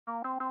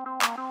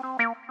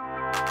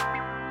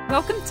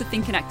Welcome to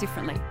Think and Act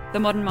Differently, the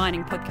Modern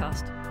Mining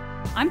Podcast.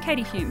 I'm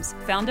Katie Humes,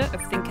 founder of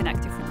Think and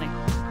Act Differently.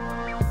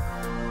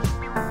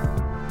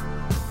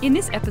 In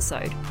this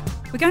episode,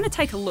 we're going to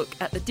take a look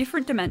at the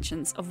different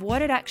dimensions of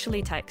what it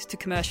actually takes to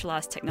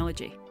commercialise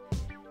technology,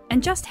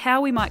 and just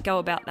how we might go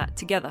about that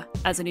together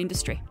as an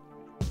industry.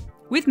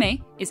 With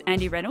me is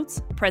Andy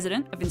Reynolds,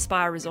 President of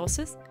Inspire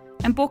Resources,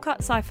 and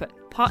Burkhard Seifert,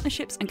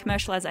 Partnerships and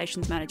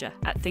Commercializations Manager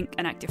at Think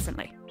and Act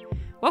Differently.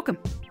 Welcome.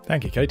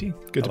 Thank you, Katie.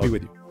 Good to be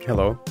with you.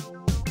 Hello.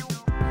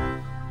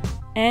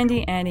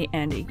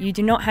 Andy, you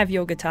do not have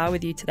your guitar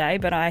with you today,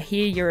 but I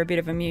hear you're a bit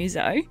of a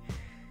muso.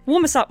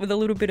 Warm us up with a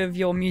little bit of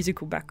your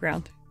musical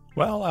background.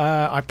 Well,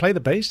 I play the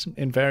bass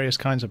in various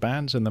kinds of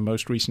bands, and the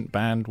most recent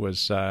band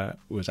was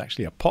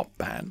actually a pop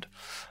band,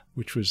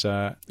 which was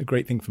a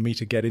great thing for me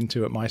to get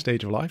into at my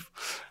stage of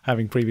life,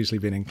 having previously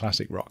been in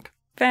classic rock.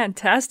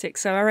 Fantastic.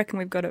 So I reckon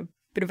we've got a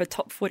bit of a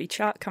top 40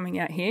 chart coming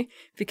out here,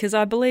 because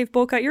I believe,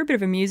 Burkhard, you're a bit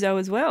of a muso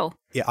as well.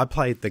 Yeah, I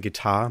played the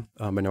guitar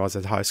when I was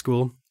at high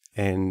school,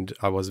 and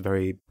I was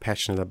very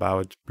passionate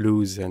about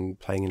blues and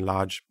playing in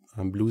large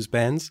blues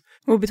bands.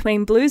 Well,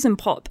 between blues and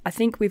pop, I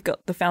think we've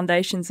got the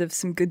foundations of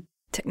some good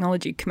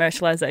technology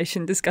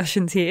commercialization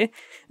discussions here.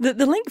 The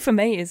link for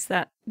me is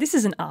that this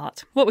is an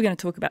art. What we're going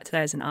to talk about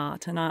today is an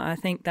art, and I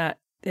think that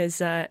there's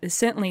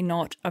certainly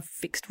not a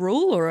fixed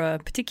rule or a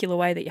particular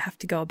way that you have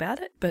to go about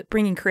it, but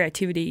bringing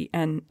creativity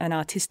and an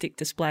artistic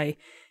display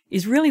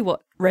is really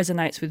what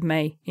resonates with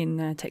me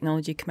in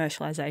technology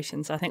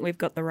commercialization. So I think we've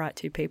got the right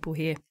two people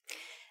here.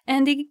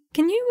 Andy,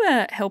 can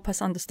you help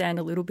us understand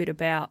a little bit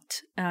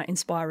about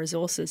Inspire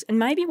Resources and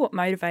maybe what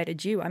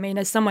motivated you? I mean,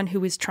 as someone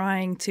who is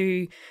trying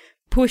to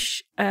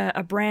push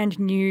a brand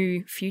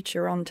new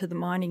future onto the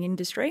mining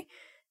industry,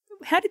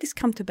 how did this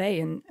come to be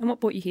and what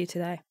brought you here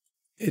today?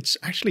 It's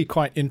actually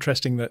quite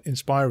interesting that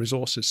Inspire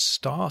Resources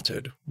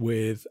started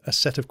with a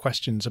set of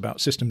questions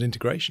about systems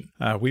integration.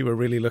 We were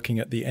really looking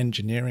at the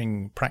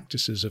engineering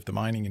practices of the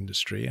mining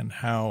industry and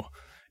how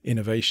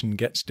innovation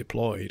gets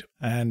deployed.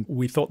 And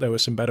we thought there were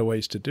some better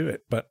ways to do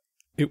it, but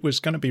it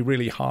was going to be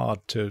really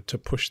hard to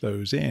push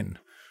those in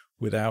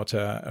without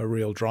a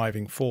real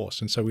driving force.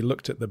 And so we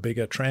looked at the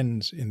bigger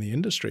trends in the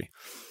industry.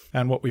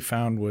 And what we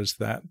found was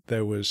that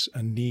there was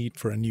a need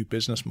for a new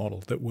business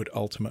model that would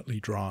ultimately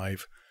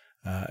drive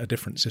a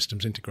different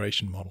systems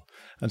integration model.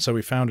 And so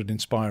we founded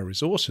Inspire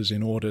Resources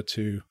in order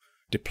to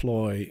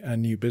deploy a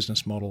new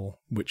business model,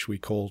 which we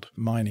called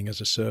mining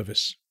as a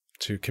service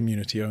to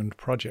community-owned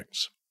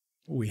projects.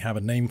 We have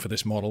a name for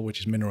this model,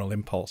 which is Mineral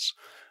Impulse,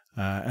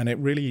 and it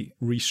really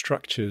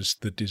restructures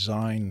the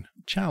design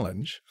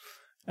challenge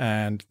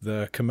and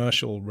the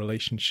commercial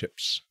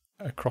relationships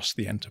across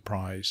the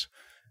enterprise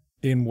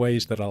in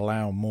ways that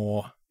allow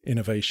more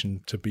innovation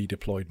to be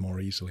deployed more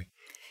easily.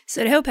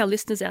 So to help our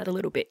listeners out a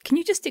little bit, can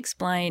you just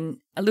explain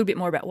a little bit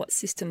more about what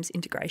systems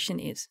integration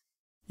is?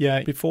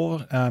 Yeah,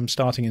 before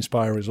starting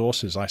Inspire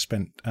Resources, I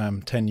spent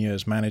 10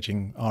 years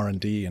managing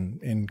R&D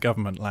in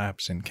government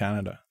labs in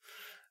Canada.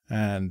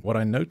 And what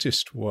I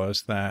noticed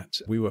was that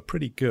we were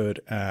pretty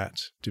good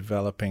at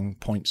developing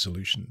point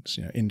solutions,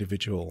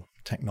 individual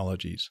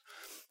technologies.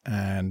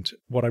 And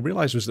what I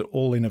realized was that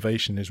all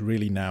innovation is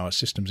really now a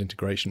systems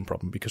integration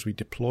problem, because we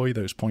deploy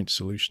those point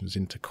solutions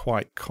into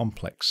quite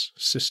complex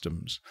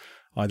systems,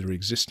 either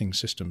existing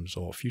systems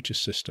or future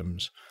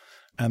systems.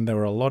 And there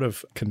are a lot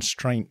of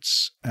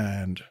constraints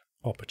and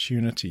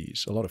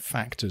opportunities, a lot of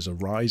factors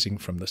arising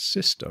from the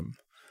system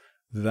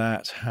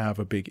that have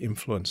a big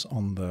influence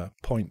on the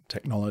point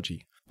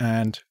technology.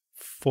 And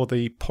for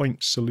the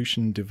point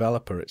solution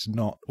developer, it's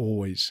not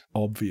always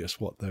obvious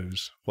what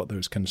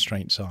those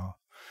constraints are.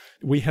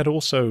 We had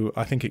also,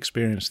 I think,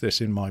 experienced this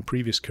in my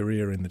previous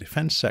career in the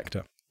defense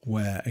sector,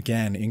 where,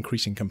 again,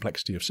 increasing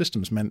complexity of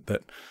systems meant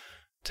that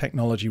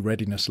technology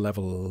readiness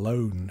level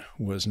alone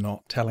was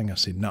not telling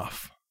us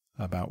enough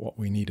about what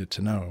we needed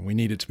to know. And we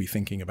needed to be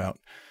thinking about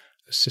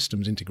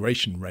systems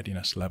integration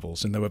readiness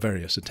levels, and there were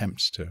various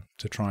attempts to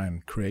try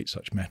and create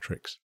such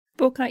metrics.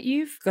 Burkhard,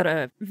 you've got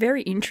a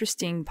very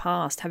interesting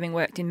past, having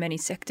worked in many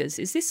sectors.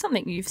 Is this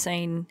something you've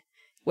seen,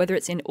 whether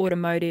it's in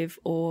automotive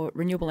or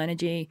renewable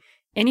energy,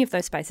 any of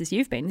those spaces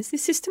you've been? Is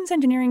this systems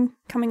engineering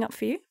coming up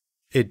for you?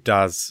 It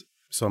does.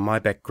 So my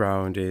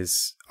background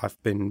is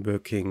I've been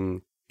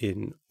working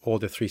in all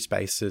the three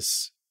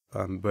spaces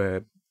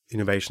where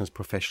innovation is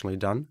professionally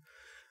done,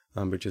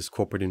 which is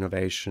corporate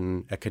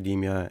innovation,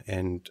 academia,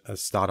 and a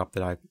startup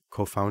that I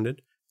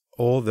co-founded.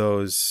 All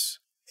those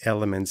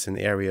elements and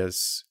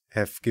areas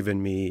have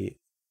given me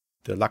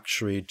the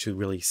luxury to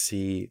really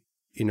see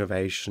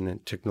innovation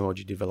and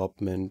technology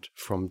development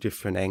from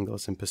different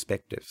angles and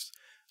perspectives.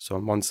 So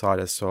on one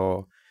side, I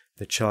saw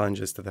the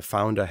challenges that the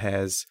founder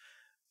has,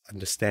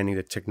 understanding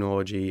the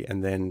technology,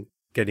 and then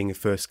getting a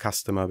first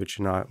customer, which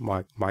in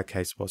my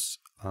case was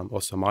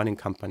also a mining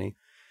company.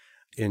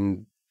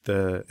 In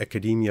the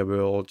academia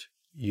world,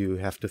 you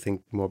have to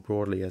think more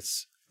broadly,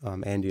 as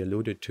Andy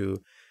alluded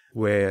to,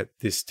 where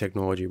this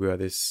technology, where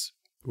this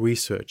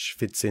research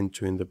fits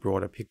into in the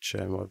broader picture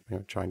and what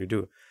we're trying to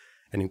do.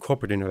 And in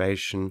corporate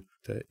innovation,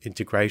 the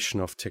integration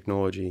of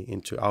technology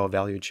into our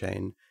value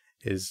chain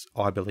is,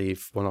 I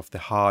believe, one of the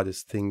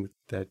hardest things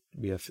that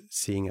we are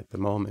seeing at the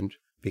moment,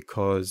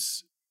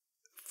 because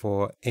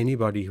for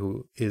anybody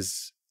who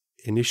is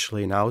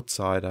initially an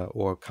outsider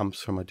or comes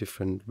from a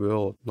different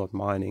world, not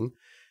mining,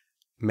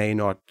 may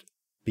not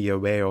be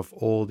aware of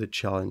all the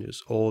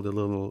challenges, all the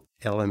little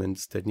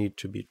elements that need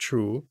to be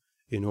true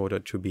in order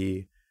to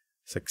be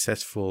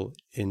successful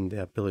in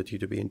their ability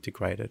to be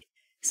integrated.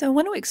 So I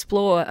want to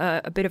explore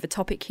a bit of a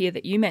topic here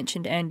that you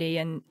mentioned, Andy,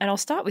 and I'll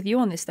start with you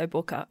on this though,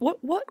 Booker.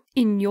 What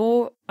in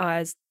your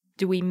eyes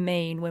do we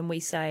mean when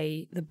we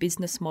say the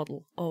business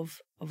model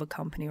of a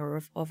company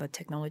or of a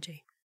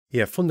technology?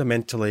 Yeah,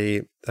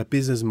 fundamentally, a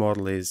business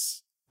model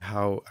is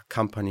how a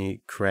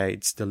company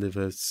creates,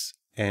 delivers,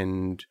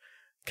 and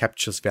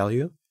captures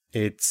value.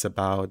 It's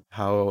about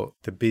how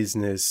the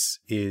business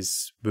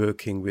is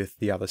working with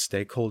the other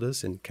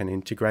stakeholders and can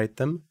integrate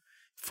them.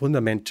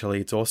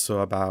 Fundamentally, it's also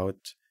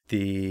about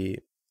the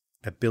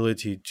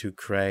ability to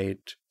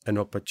create an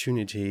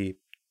opportunity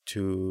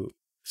to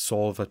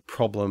solve a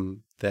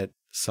problem that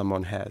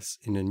someone has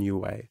in a new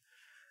way.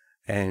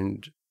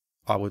 And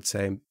I would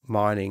say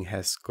mining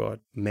has got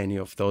many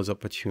of those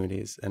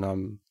opportunities, and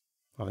I'm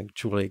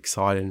truly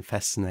excited and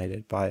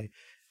fascinated by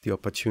the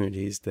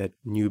opportunities that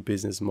new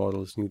business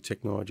models, new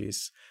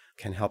technologies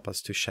can help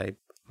us to shape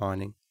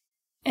mining.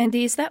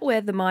 Andy, is that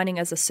where the mining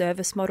as a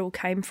service model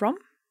came from?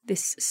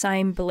 This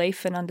same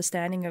belief and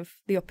understanding of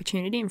the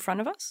opportunity in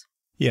front of us?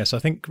 Yes, I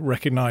think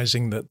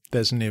recognizing that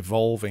there's an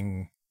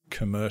evolving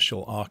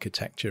commercial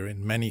architecture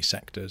in many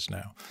sectors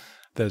now.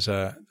 There's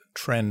a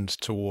trend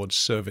towards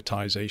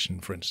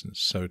servitization, for instance,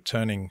 so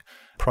turning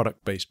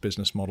product-based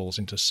business models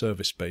into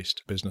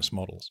service-based business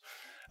models.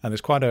 And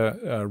there's quite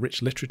a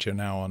rich literature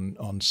now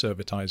on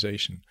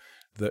servitization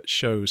that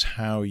shows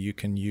how you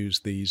can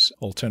use these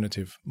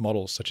alternative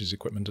models, such as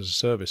equipment as a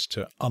service,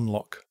 to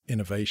unlock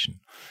innovation.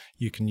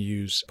 You can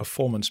use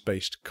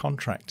performance-based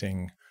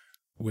contracting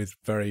with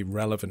very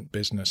relevant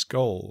business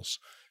goals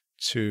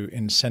to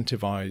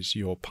incentivize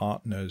your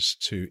partners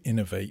to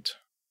innovate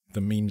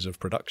the means of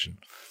production.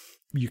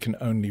 You can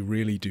only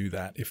really do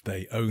that if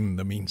they own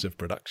the means of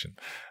production.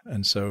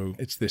 And so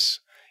it's this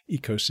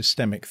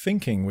ecosystemic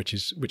thinking, which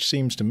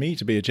seems to me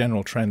to be a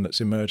general trend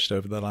that's emerged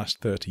over the last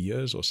 30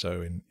 years or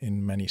so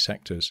in many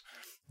sectors,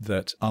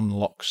 that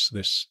unlocks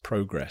this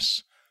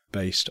progress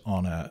based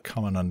on a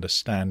common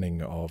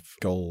understanding of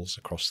goals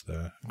across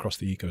the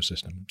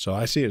ecosystem. So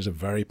I see it as a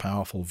very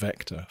powerful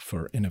vector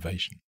for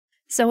innovation.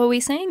 So are we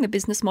seeing the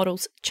business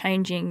models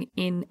changing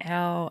in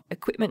our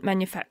equipment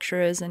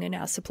manufacturers and in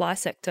our supply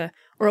sector,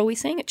 or are we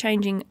seeing it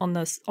changing on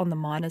the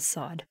miners'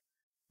 side?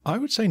 I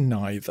would say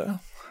neither.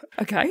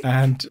 Okay.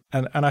 And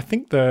I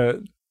think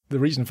the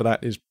reason for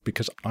that is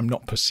because I'm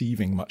not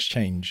perceiving much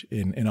change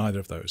in either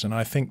of those. And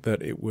I think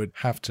that it would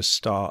have to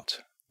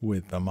start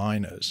with the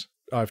miners.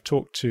 I've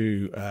talked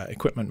to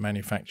equipment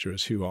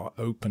manufacturers who are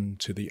open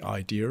to the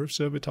idea of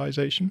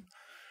servitization,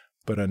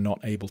 but are not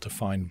able to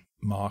find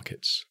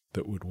markets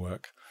that would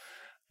work.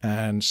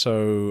 And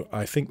so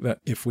I think that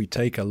if we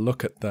take a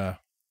look at the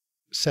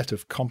set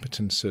of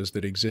competences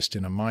that exist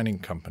in a mining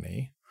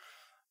company,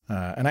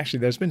 and actually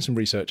there's been some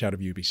research out of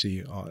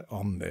UBC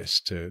on this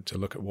to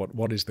look at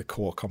what is the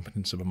core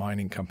competence of a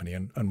mining company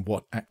and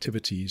what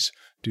activities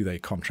do they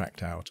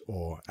contract out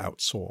or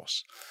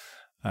outsource.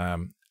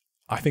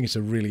 I think it's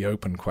a really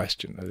open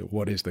question.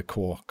 What is the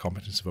core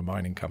competence of a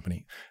mining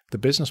company? The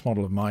business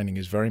model of mining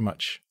is very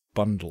much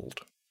bundled.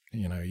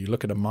 You know, you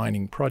look at a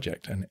mining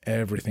project and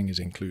everything is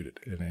included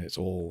and it's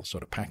all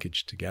sort of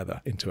packaged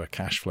together into a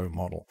cash flow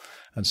model.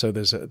 And so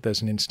there's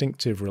an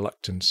instinctive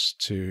reluctance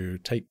to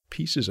take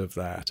pieces of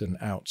that and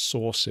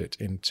outsource it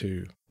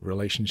into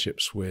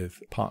relationships with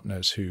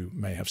partners who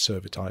may have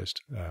servitized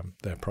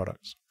their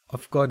products.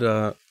 I've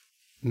got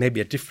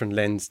maybe a different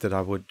lens that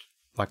I would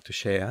like to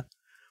share.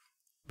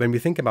 When we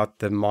think about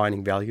the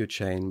mining value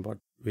chain, what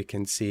we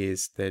can see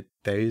is that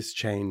there is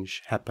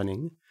change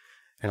happening.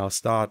 And I'll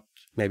start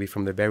maybe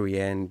from the very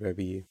end where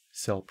we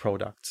sell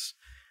products.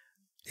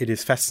 It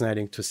is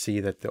fascinating to see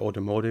that the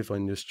automotive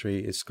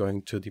industry is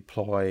going to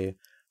deploy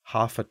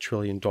 $500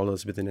 billion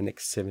within the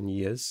next 7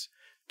 years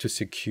to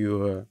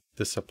secure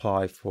the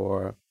supply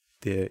for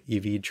the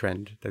EV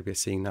trend that we're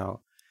seeing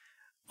now.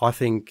 I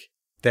think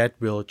that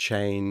will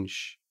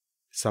change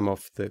some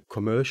of the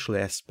commercial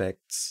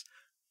aspects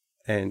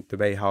and the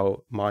way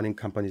how mining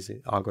companies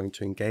are going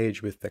to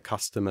engage with their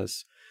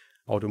customers.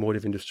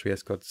 Automotive industry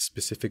has got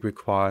specific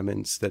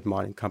requirements that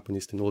mining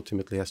companies then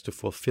ultimately has to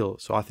fulfill.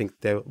 So I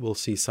think there we'll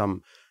see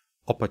some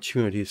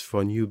opportunities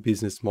for new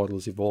business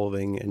models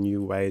evolving and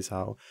new ways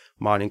how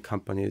mining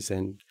companies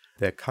and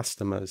their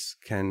customers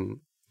can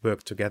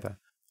work together.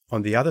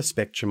 On the other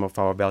spectrum of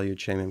our value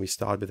chain, when we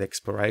start with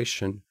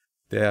exploration,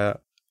 there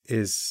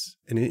is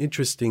an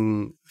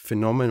interesting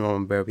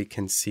phenomenon where we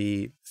can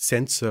see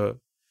sensor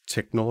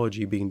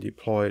technology being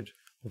deployed,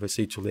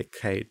 obviously, to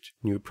locate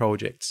new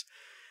projects.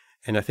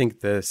 And I think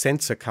the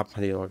sensor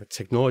company or the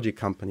technology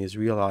companies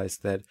realize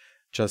that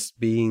just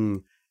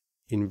being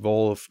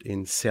involved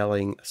in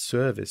selling a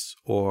service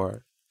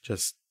or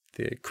just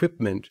the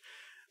equipment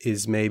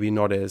is maybe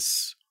not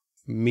as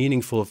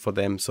meaningful for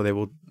them, so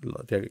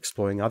they're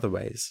exploring other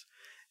ways.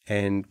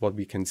 And what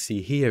we can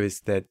see here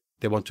is that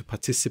they want to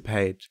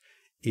participate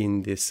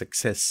in the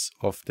success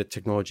of the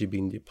technology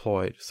being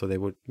deployed. So they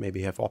would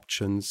maybe have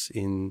options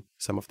in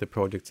some of the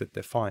projects that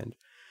they find.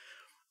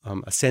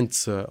 A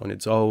sensor on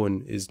its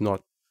own is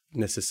not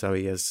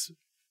necessarily as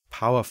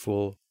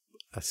powerful.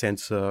 A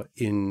sensor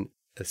in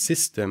a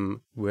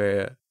system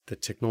where the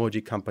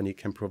technology company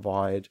can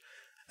provide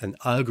an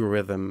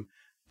algorithm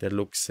that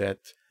looks at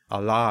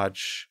a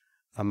large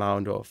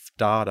amount of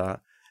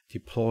data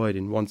deployed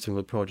in one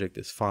single project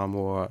is far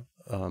more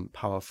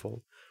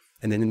powerful.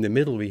 And then in the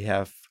middle, we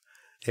have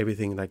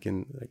everything like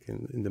in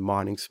the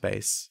mining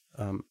space.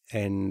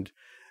 And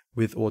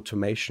with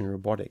automation and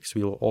robotics,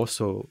 we will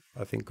also,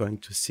 I think, going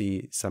to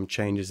see some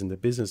changes in the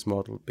business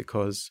model,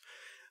 because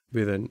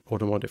with an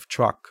automotive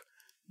truck,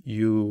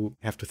 you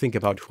have to think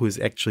about who is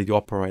actually the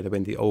operator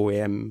when the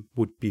OEM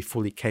would be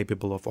fully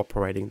capable of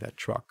operating that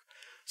truck.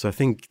 So I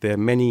think there are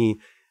many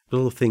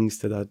little things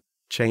that are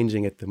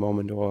changing at the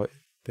moment, or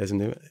there's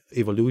an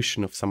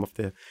evolution of some of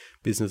the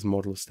business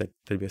models that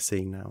we're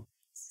seeing now.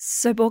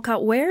 So,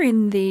 Burkhard, where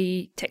in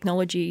the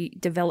technology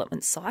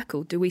development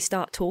cycle do we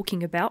start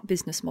talking about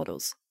business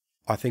models?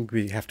 I think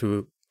we have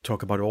to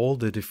talk about all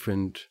the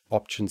different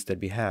options that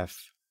we have.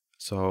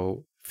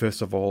 So,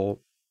 first of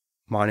all,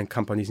 mining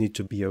companies need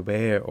to be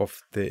aware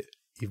of the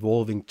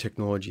evolving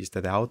technologies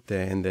that are out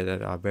there and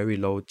that are very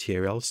low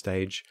TRL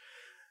stage,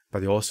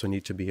 but they also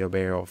need to be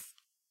aware of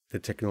the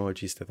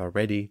technologies that are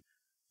ready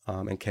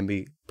and can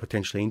be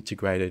potentially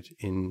integrated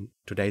in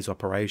today's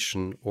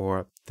operation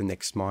or the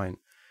next mine.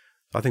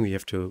 I think we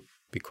have to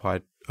be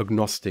quite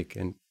agnostic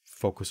and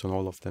focus on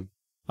all of them.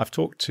 I've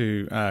talked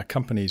to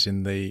companies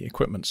in the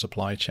equipment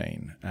supply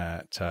chain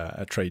at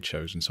trade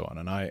shows and so on,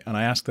 and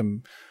I asked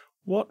them,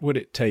 what would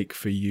it take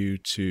for you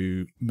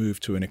to move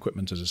to an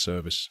equipment as a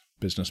service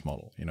business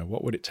model? You know,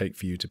 what would it take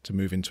for you to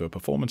move into a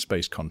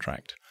performance-based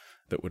contract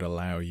that would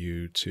allow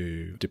you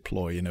to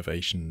deploy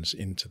innovations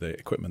into the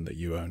equipment that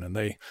you own?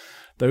 And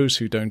those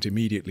who don't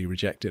immediately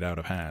reject it out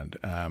of hand,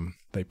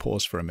 they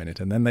pause for a minute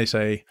and then they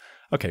say,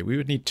 okay, we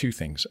would need two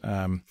things.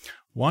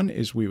 One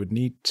is we would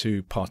need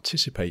to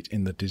participate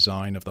in the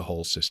design of the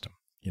whole system.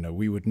 You know,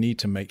 we would need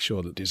to make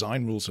sure that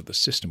design rules of the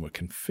system were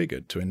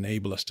configured to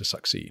enable us to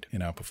succeed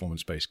in our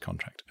performance-based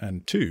contract.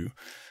 And two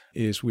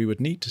is we would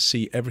need to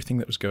see everything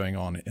that was going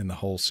on in the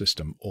whole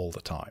system all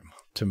the time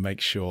to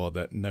make sure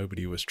that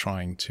nobody was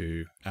trying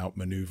to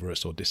outmaneuver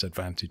us or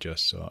disadvantage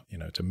us, or, you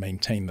know, to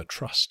maintain the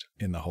trust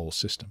in the whole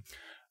system.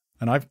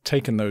 And I've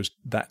taken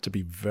that to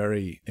be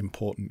very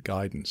important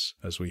guidance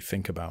as we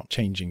think about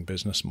changing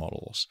business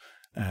models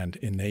and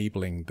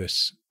enabling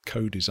this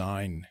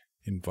co-design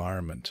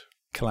environment,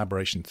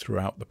 collaboration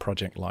throughout the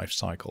project life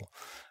cycle,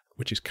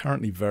 which is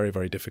currently very,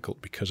 very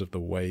difficult because of the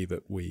way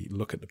that we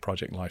look at the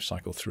project life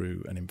cycle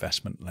through an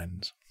investment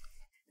lens.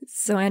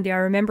 So, Andy, I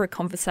remember a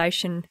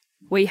conversation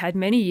we had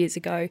many years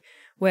ago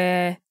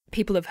where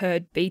people have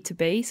heard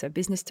B2B, so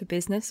business to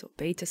business, or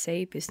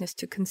B2C, business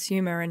to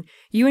consumer, and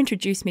you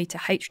introduced me to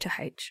H to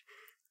H.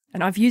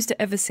 And I've used it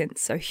ever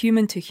since, so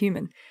human to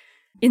human.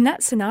 In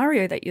that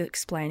scenario that you're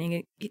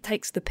explaining, it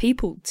takes the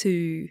people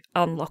to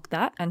unlock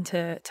that and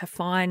to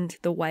find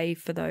the way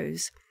for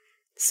those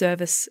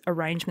service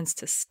arrangements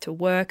to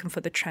work and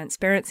for the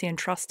transparency and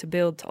trust to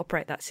build to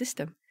operate that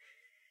system.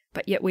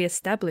 But yet we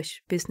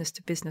establish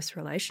business-to-business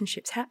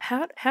relationships.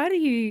 How do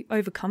you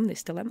overcome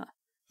this dilemma?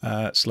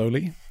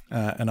 Slowly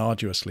and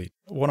arduously.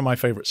 One of my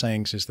favorite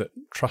sayings is that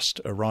trust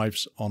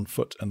arrives on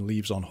foot and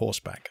leaves on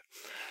horseback.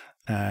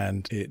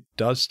 And it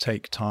does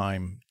take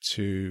time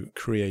to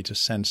create a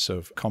sense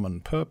of common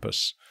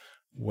purpose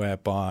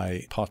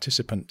whereby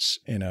participants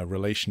in a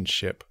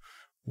relationship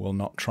will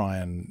not try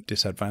and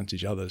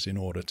disadvantage others in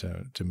order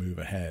to move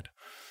ahead.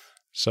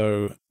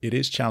 So it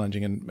is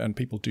challenging, and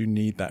people do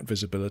need that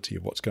visibility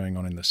of what's going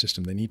on in the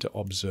system. They need to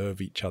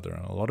observe each other.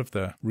 And a lot of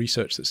the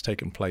research that's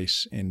taken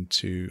place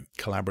into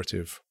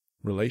collaborative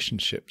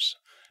relationships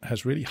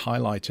has really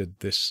highlighted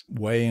this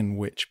way in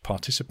which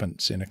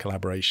participants in a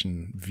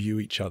collaboration view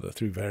each other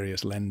through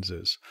various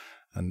lenses,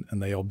 and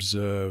they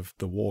observe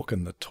the walk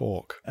and the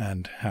talk,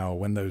 and how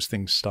when those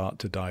things start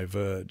to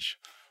diverge,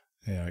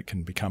 you know, it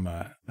can become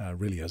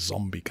really a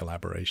zombie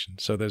collaboration.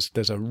 So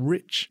there's a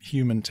rich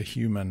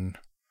human-to-human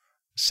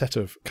set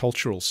of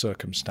cultural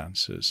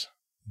circumstances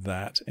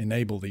that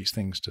enable these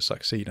things to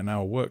succeed. And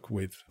our work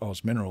with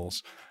Oz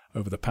Minerals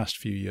over the past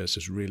few years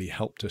has really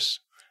helped us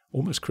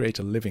almost create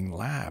a living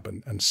lab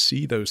and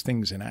see those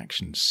things in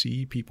action,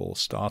 see people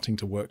starting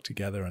to work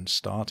together and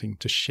starting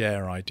to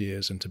share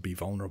ideas and to be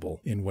vulnerable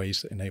in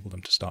ways that enable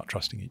them to start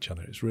trusting each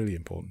other. It's really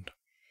important.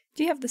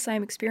 Do you have the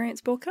same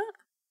experience, Burkhard?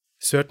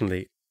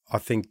 Certainly. I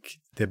think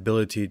the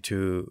ability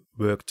to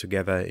work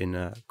together in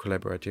a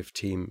collaborative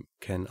team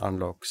can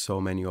unlock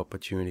so many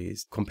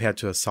opportunities. Compared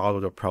to a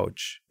siloed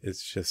approach,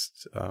 it's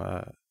just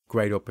a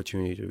great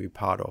opportunity to be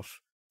part of.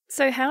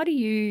 So how do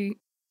you,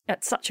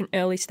 at such an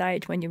early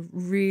stage when you're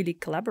really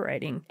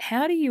collaborating,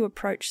 how do you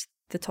approach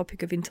the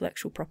topic of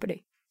intellectual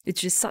property?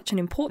 it's just such an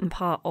important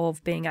part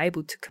of being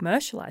able to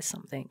commercialize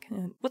something.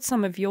 What's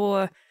some of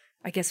your,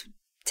 I guess,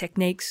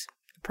 techniques,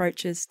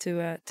 approaches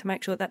to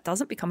make sure that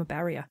doesn't become a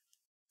barrier?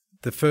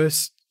 The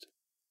first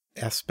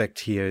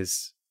aspect here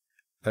is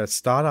a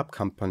startup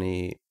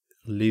company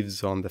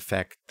lives on the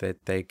fact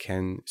that they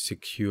can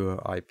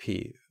secure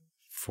IP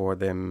for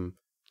them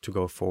to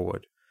go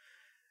forward.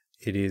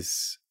 It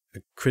is a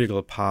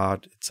critical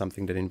part. It's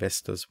something that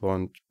investors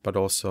want, but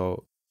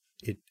also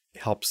it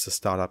helps the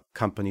startup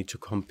company to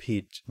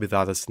compete with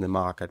others in the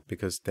market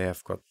because they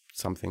have got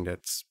something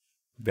that's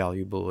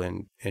valuable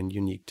and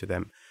unique to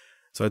them.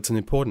 So it's an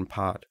important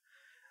part.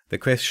 The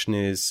question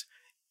is,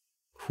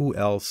 who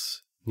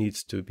else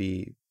needs to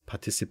be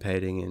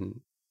participating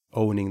in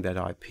owning that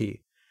IP?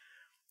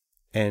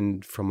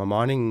 And from a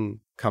mining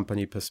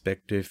company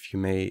perspective, you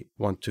may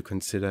want to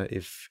consider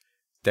if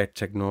that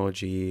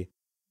technology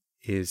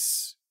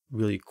is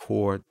really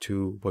core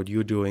to what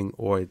you're doing,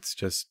 or it's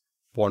just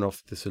one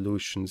of the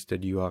solutions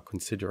that you are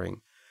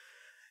considering.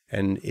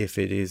 And if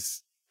it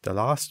is the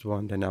last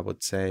one, then I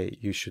would say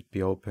you should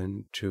be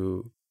open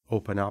to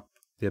open up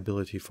the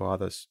ability for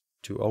others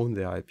to own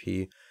the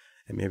IP,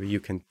 and maybe you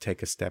can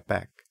take a step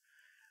back,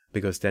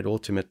 because that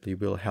ultimately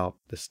will help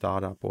the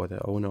startup or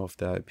the owner of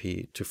the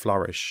IP to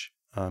flourish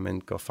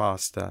and go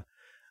faster.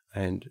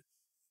 And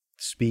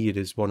speed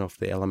is one of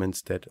the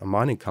elements that a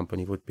mining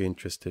company would be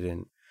interested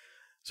in.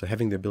 So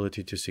having the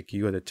ability to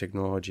secure the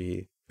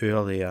technology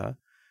earlier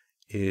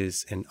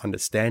is, and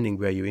understanding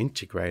where you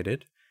integrate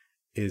it,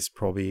 is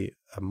probably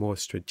a more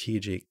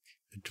strategic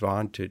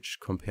advantage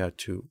compared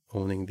to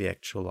owning the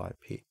actual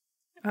IP.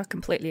 I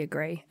completely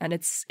agree. And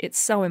it's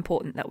so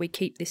important that we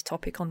keep this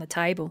topic on the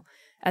table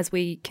as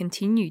we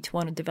continue to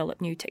want to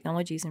develop new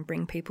technologies and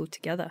bring people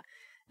together.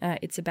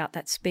 It's about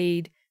that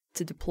speed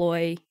to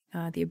deploy,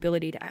 the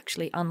ability to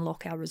actually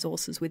unlock our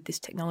resources with this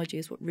technology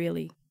is what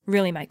really,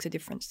 really makes a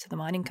difference to the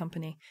mining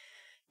company.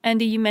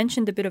 Andy, you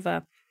mentioned a bit of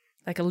a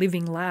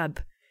living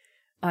lab.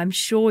 I'm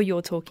sure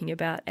you're talking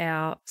about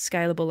our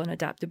scalable and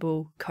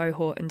adaptable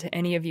cohort. And to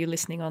any of you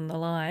listening on the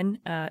line,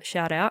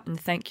 shout out and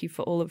thank you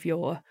for all of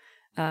your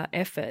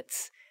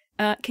efforts.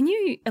 Can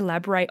you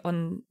elaborate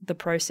on the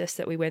process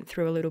that we went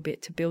through a little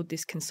bit to build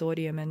this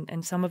consortium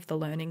and some of the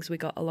learnings we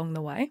got along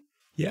the way?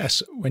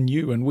 Yes, when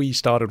you and we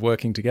started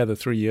working together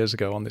 3 years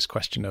ago on this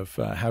question of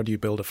how do you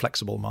build a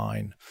flexible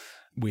mine,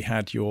 we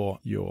had your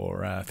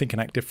Think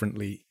and Act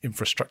Differently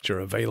infrastructure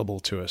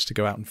available to us to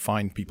go out and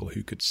find people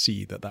who could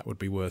see that would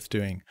be worth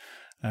doing.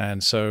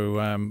 And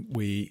so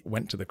we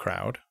went to the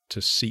crowd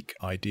to seek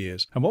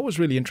ideas. And what was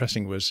really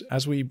interesting was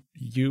as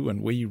you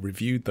and we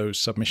reviewed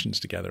those submissions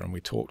together and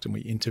we talked and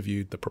we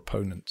interviewed the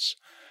proponents,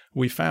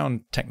 we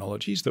found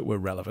technologies that were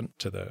relevant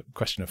to the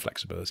question of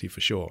flexibility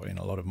for sure, in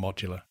a lot of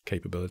modular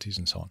capabilities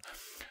and so on.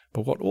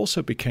 But what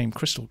also became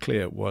crystal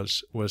clear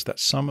was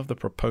that some of the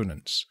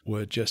proponents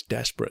were just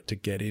desperate to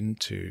get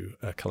into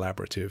a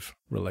collaborative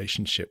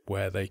relationship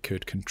where they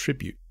could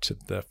contribute to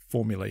the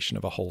formulation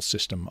of a whole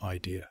system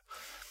idea.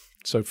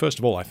 So first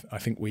of all, I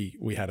think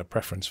we had a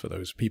preference for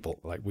those people.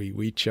 Like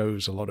we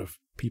chose a lot of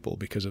people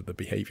because of the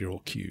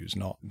behavioral cues,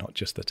 not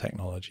just the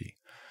technology.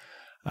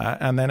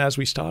 And then as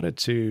we started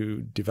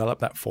to develop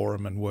that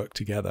forum and work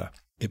together,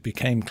 it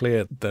became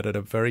clear that at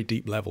a very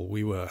deep level,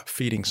 we were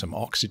feeding some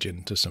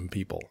oxygen to some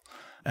people.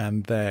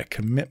 And their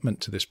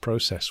commitment to this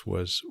process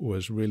was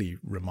really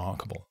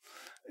remarkable.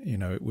 You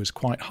know, it was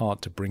quite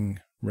hard to bring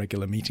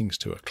regular meetings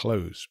to a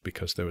close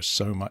because there was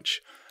so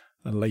much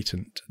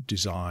latent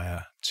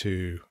desire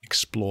to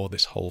explore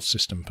this whole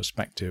system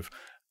perspective,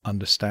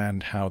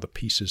 understand how the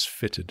pieces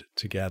fitted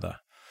together.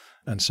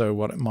 And so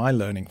what my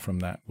learning from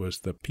that was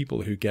the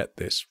people who get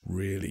this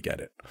really get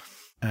it.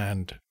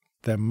 And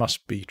there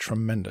must be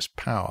tremendous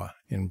power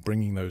in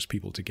bringing those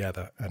people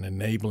together and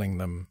enabling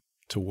them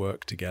to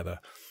work together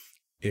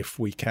if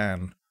we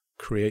can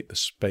create the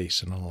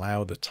space and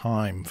allow the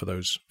time for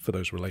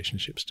those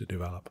relationships to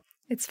develop.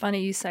 It's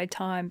funny you say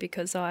time,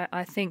 because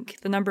I think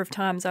the number of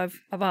times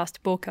I've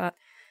asked Burkhard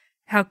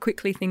how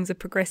quickly things are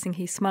progressing,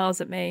 he smiles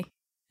at me.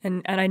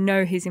 And I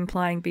know he's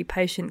implying, be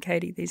patient,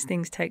 Katie, these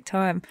things take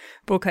time.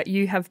 Burkhard,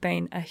 you have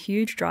been a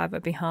huge driver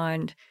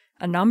behind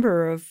a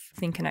number of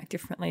Think and Act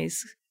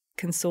Differently's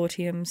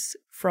consortiums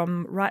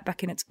from right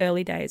back in its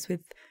early days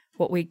with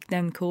what we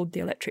then called the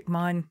Electric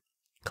Mine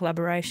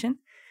collaboration,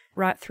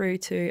 right through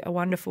to a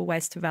wonderful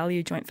waste to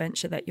value joint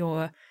venture that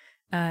you're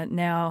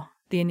now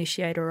the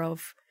initiator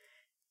of.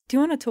 Do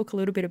you want to talk a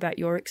little bit about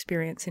your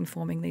experience in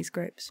forming these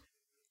groups?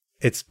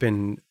 It's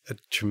been a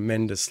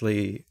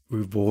tremendously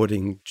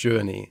rewarding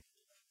journey.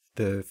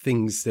 The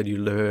things that you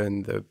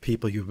learn, the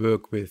people you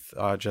work with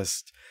are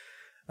just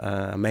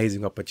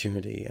amazing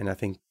opportunity. And I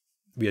think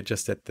we are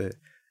just at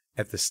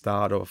the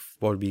start of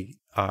what we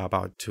are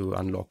about to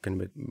unlock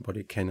and what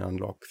we can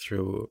unlock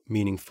through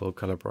meaningful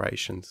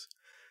collaborations.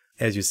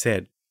 As you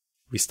said,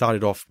 we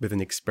started off with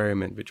an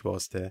experiment, which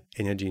was the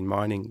energy and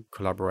mining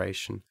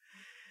collaboration,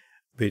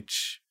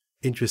 which,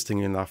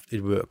 interestingly enough,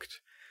 it worked.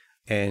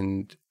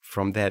 And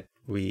from that,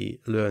 we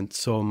learned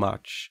so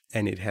much,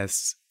 and it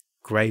has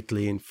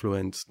greatly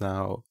influenced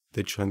now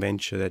the joint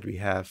venture that we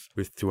have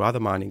with 2 other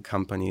mining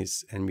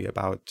companies, and we're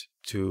about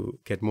to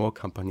get more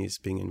companies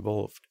being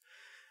involved.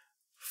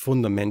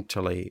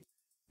 Fundamentally,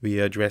 we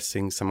are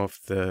addressing some of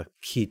the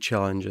key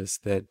challenges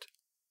that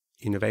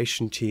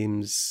innovation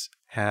teams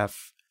have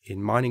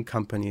in mining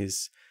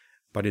companies,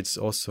 but it's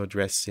also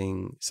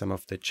addressing some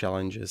of the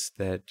challenges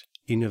that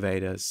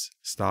innovators,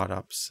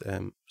 startups,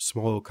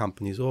 small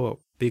companies or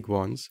big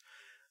ones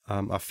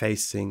are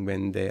facing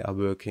when they are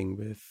working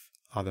with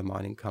other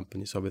mining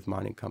companies or with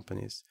mining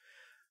companies.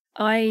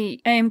 I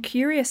am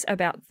curious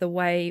about the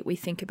way we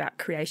think about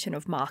creation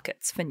of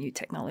markets for new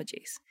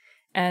technologies.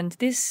 And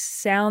this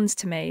sounds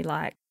to me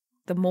like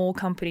the more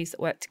companies that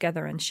work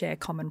together and share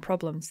common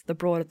problems, the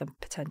broader the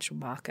potential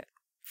market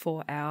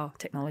for our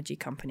technology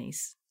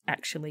companies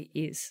actually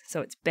is.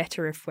 So it's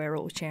better if we're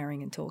all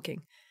sharing and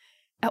talking.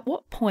 At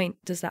what point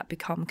does that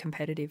become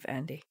competitive,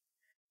 Andy?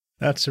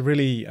 That's a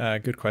really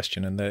good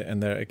question, and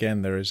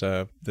there's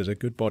a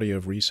good body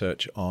of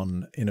research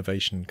on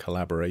innovation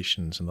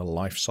collaborations and the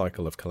life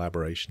cycle of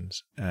collaborations,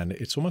 and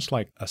it's almost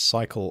like a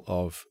cycle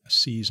of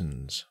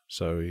seasons.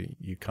 So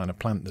you kind of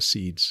plant the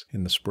seeds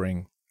in the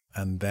spring,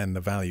 and then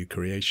the value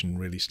creation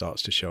really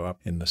starts to show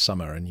up in the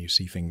summer, and you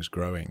see things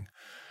growing.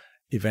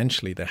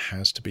 Eventually, there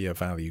has to be a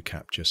value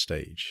capture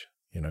stage.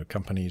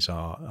 Companies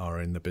are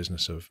in the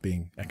business of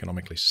being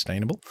economically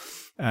sustainable,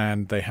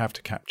 and they have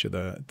to capture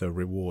the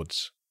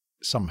rewards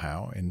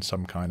somehow in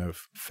some kind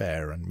of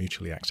fair and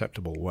mutually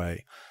acceptable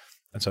way.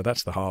 And so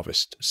that's the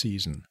harvest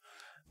season.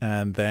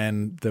 And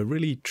then the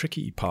really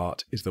tricky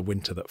part is the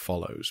winter that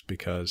follows,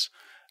 because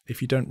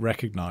if you don't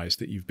recognize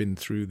that you've been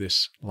through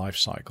this life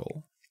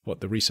cycle, what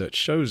the research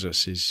shows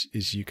us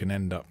is you can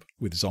end up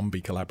with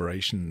zombie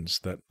collaborations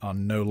that are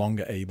no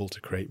longer able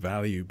to create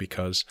value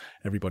because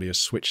everybody has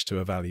switched to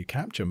a value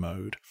capture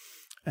mode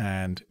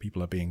and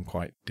people are being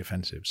quite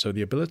defensive. So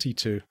the ability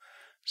to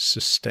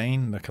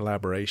sustain the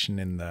collaboration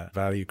in the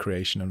value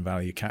creation and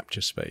value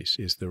capture space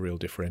is the real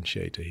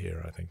differentiator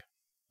here, I think.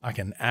 I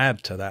can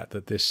add to that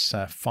this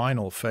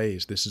final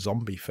phase, this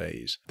zombie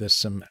phase, there's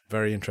some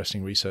very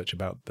interesting research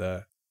about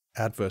the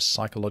adverse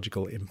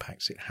psychological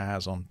impacts it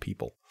has on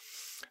people.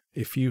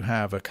 If you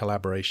have a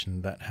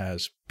collaboration that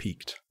has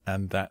peaked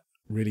and that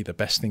really the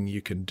best thing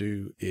you can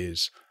do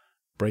is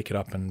break it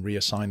up and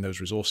reassign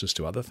those resources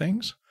to other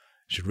things,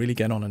 you should really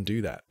get on and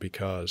do that,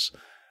 because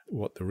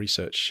what the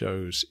research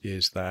shows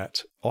is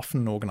that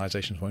often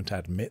organizations won't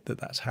admit that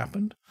that's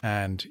happened,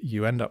 and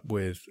you end up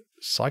with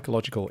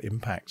psychological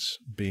impacts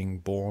being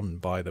borne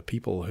by the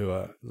people who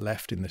are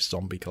left in this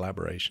zombie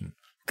collaboration.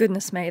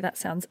 Goodness me, that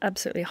sounds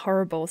absolutely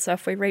horrible. So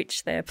if we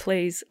reach there,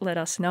 please let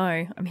us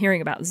know. I'm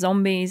hearing about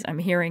zombies. I'm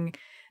hearing,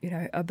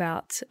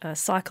 about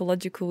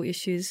psychological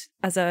issues.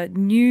 As a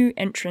new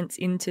entrance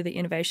into the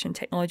innovation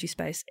technology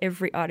space,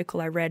 every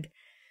article I read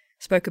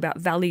spoke about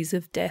valleys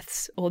of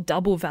deaths or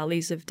double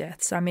valleys of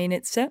deaths. I mean,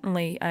 it's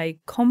certainly a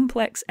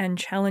complex and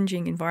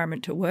challenging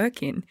environment to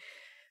work in.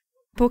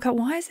 Burkhard,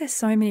 why is there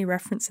so many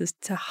references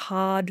to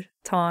hard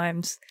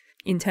times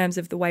in terms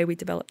of the way we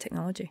develop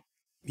technology?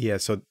 Yeah,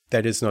 so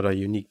that is not a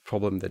unique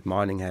problem that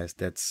mining has.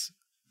 That's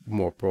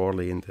more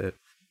broadly in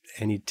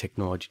any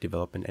technology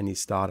development, any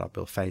startup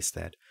will face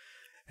that.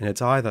 And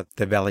it's either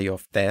the valley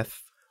of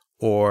death,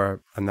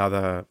 or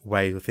another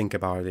way to think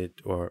about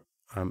it, or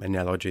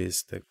analogy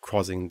is the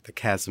crossing the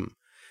chasm,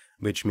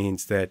 which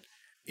means that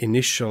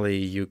initially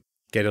you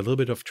get a little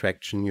bit of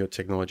traction in your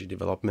technology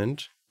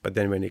development, but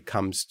then when it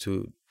comes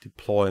to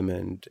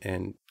deployment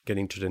and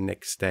getting to the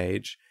next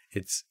stage,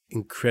 it's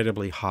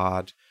incredibly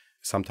hard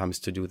sometimes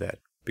to do that,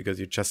 because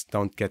you just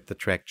don't get the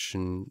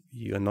traction.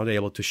 You're not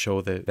able to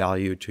show the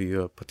value to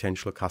your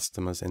potential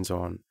customers and so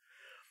on.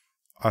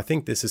 I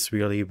think this is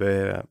really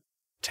where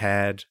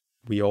TAD,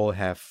 we all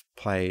have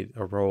played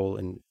a role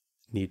and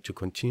need to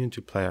continue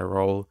to play a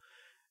role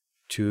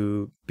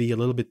to be a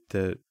little bit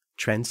the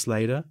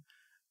translator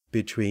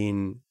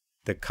between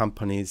the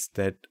companies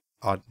that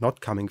are not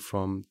coming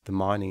from the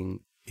mining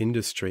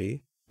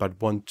industry,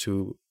 but want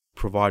to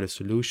provide a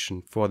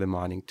solution for the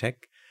mining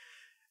tech,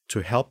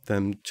 to help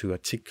them to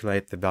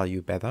articulate the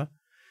value better,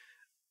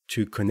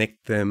 to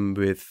connect them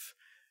with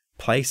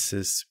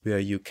places where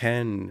you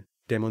can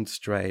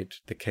demonstrate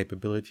the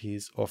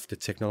capabilities of the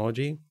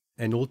technology,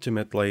 and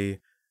ultimately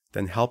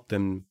then help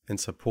them and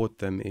support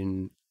them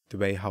in the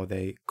way how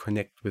they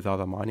connect with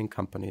other mining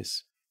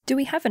companies. Do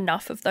we have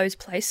enough of those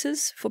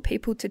places for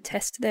people to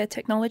test their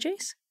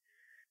technologies?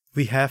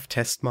 We have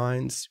test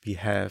mines, we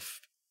have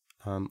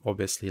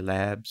obviously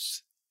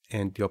labs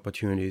and the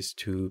opportunities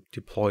to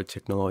deploy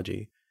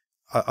technology.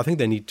 I think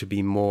there need to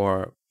be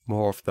more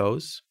of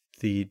those.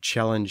 The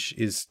challenge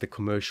is the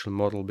commercial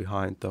model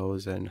behind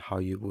those and how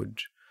you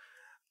would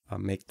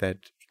make that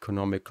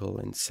economical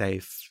and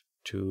safe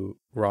to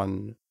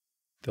run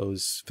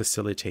those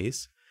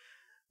facilities.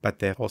 But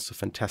there are also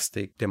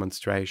fantastic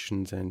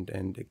demonstrations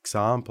and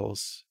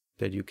examples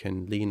that you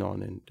can lean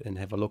on and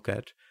have a look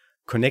at.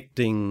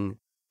 Connecting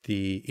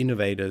the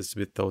innovators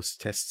with those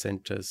test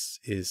centers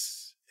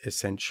is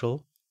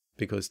essential,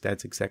 because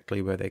that's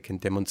exactly where they can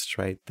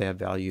demonstrate their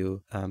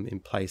value in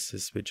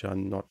places which are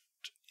not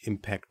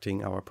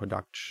impacting our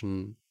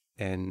production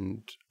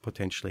and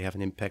potentially have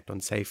an impact on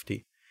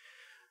safety.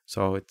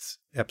 So it's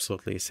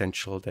absolutely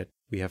essential that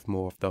we have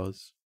more of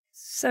those.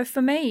 So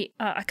for me,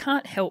 I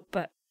can't help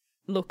but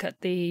look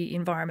at the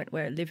environment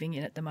we're living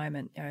in at the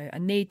moment. A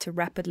need to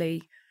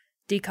rapidly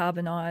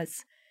decarbonise,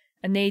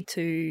 a need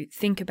to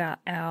think about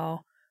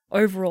our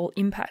overall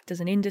impact as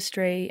an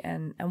industry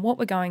and what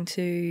we're going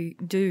to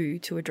do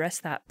to address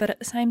that. But at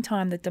the same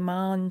time, the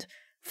demand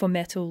for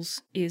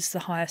metals is the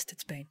highest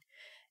it's been,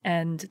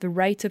 and the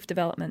rate of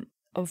development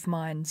of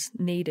mines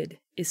needed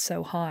is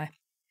so high.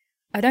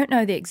 I don't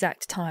know the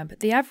exact time, but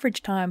the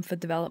average time for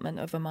development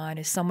of a mine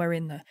is somewhere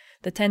in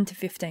the 10 to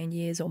 15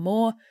 years or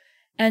more,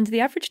 and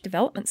the average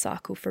development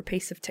cycle for a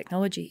piece of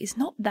technology is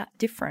not that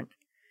different.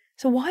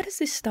 So why does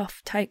this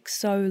stuff take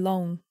so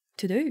long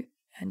to do,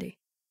 Andy?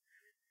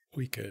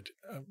 We could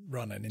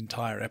run an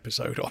entire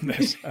episode on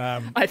this.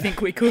 I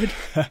think we could.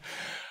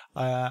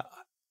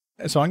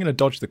 So I'm going to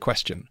dodge the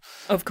question.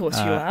 Of course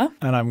you are.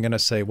 And I'm going to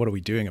say, what are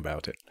we doing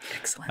about it?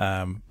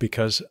 Excellent.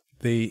 Because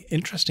the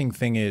interesting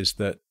thing is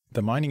that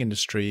the mining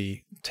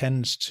industry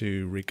tends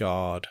to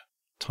regard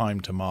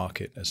time to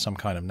market as some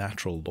kind of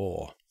natural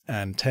law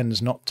and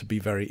tends not to be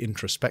very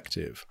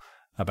introspective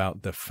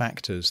about the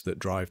factors that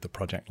drive the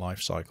project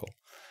life cycle.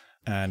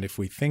 And if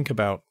we think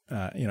about,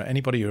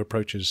 anybody who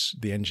approaches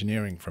the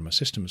engineering from a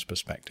systems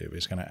perspective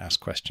is going to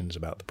ask questions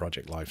about the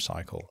project life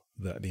cycle,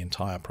 the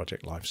entire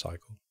project life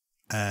cycle.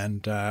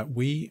 And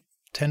we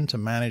tend to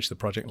manage the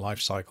project life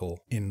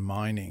cycle in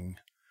mining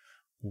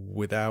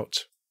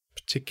without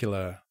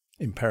particular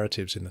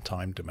imperatives in the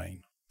time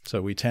domain.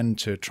 So we tend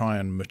to try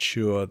and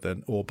mature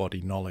the ore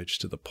body knowledge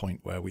to the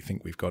point where we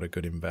think we've got a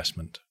good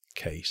investment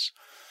case,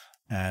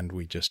 and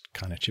we just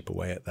kind of chip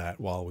away at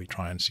that while we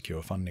try and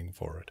secure funding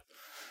for it.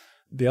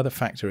 The other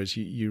factor is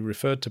you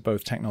referred to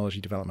both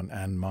technology development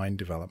and mine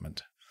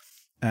development.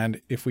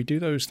 And if we do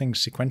those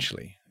things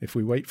sequentially, if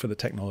we wait for the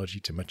technology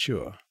to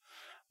mature,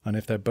 and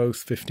if they're both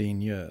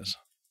 15 years,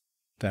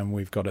 then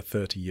we've got a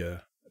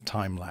 30-year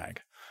time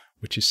lag,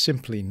 which is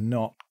simply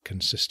not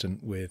consistent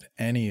with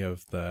any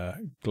of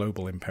the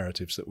global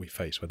imperatives that we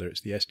face, whether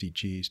it's the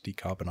SDGs,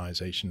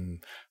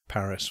 decarbonisation,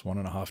 Paris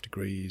 1.5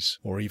 degrees,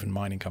 or even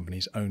mining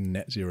companies' own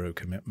net zero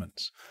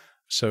commitments.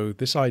 So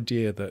this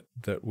idea that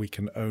we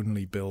can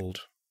only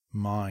build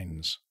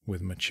mines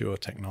with mature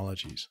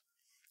technologies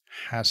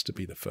has to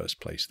be the first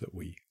place that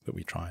we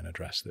try and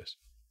address this.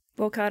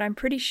 Burkhard, I'm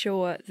pretty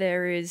sure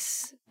there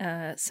is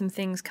some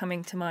things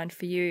coming to mind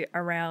for you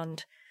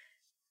around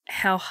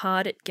how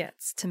hard it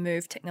gets to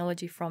move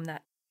technology from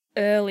that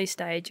early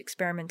stage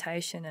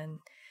experimentation and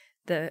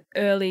the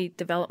early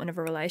development of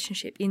a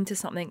relationship into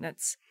something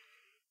that's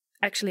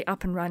actually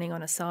up and running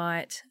on a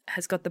site,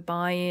 has got the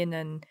buy-in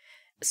and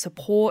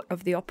support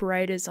of the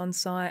operators on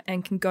site,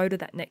 and can go to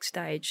that next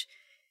stage.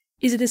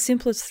 Is it as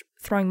simple as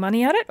throwing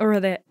money at it, or are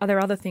there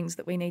other things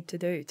that we need to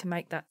do to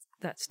make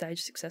that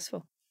stage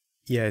successful?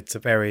 Yeah, it's a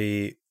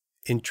very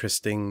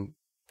interesting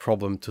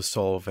problem to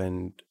solve.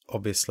 And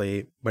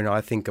obviously, when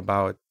I think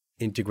about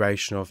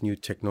integration of new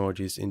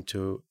technologies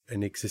into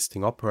an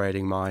existing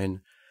operating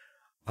mine,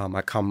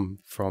 I come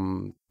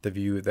from the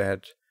view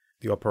that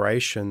the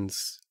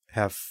operations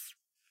have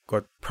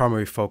got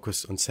primary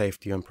focus on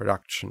safety and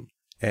production.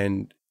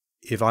 And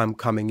if I'm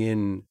coming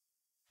in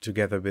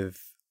together with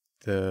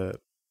the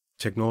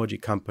technology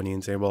company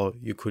and say, well,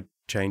 you could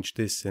change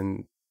this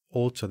and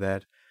alter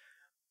that,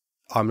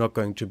 I'm not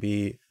going to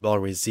be well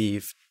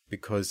received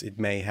because it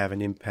may have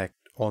an impact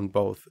on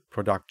both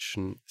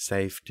production,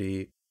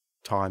 safety,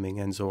 timing,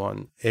 and so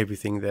on,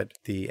 everything that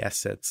the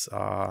assets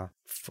are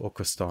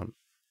focused on.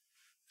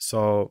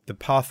 So the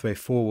pathway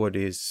forward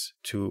is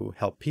to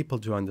help people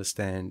to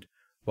understand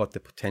what the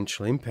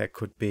potential impact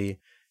could be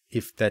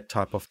if that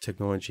type of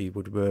technology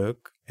would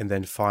work, and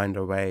then find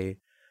a way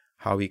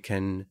how we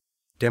can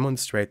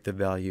demonstrate the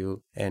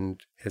value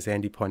and, as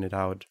Andy pointed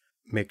out,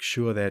 make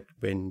sure that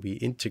when we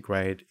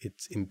integrate,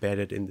 it's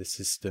embedded in the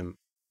system.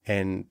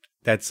 And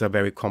that's a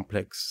very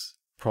complex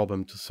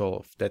problem to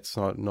solve. That's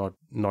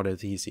not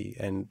as easy.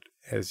 And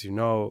as you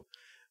know,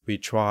 we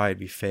tried,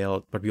 we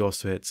failed, but we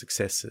also had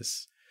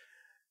successes.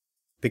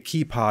 The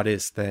key part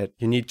is that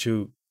you need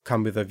to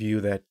come with a view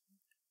that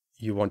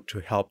you want to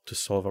help to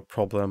solve a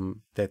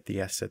problem that the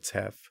assets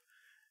have.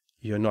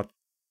 You're not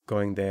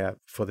going there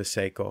for the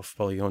sake of,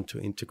 well, you want to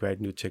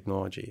integrate new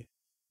technology.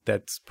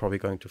 That's probably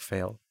going to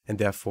fail. And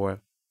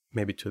therefore,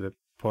 maybe to the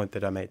point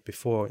that I made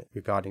before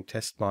regarding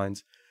test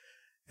mines,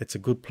 it's a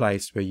good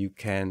place where you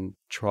can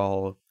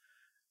trial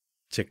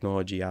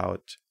technology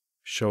out,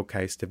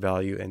 showcase the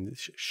value, and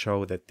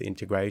show that the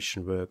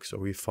integration works,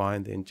 or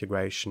refine the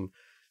integration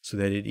so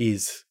that it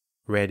is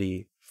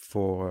ready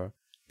for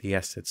the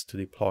assets to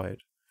deploy it.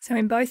 So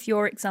in both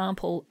your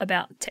example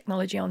about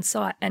technology on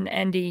site and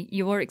Andy,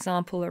 your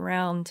example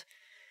around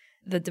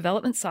the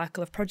development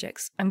cycle of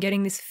projects, I'm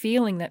getting this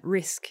feeling that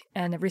risk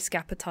and a risk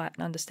appetite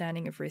and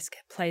understanding of risk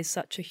plays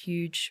such a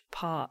huge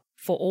part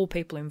for all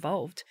people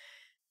involved.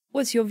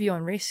 What's your view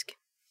on risk?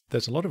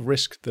 there's a lot of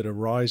risk that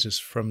arises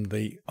from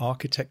the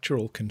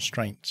architectural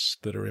constraints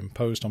that are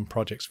imposed on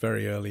projects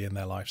very early in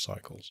their life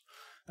cycles.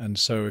 And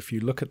so if you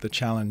look at the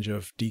challenge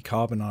of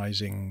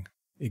decarbonizing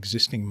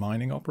existing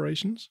mining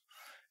operations,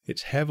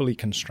 it's heavily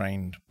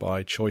constrained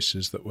by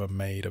choices that were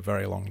made a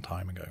very long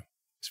time ago.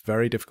 It's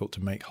very difficult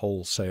to make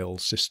wholesale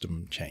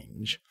system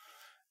change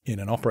in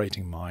an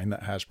operating mine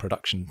that has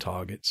production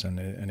targets and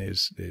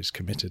is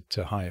committed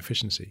to high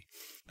efficiency.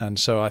 And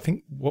so I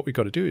think what we've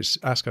got to do is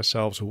ask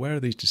ourselves, well, where are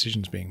these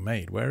decisions being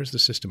made? Where is the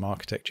system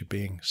architecture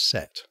being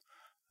set,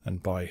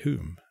 and by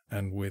whom,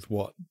 and with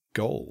what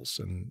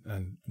goals,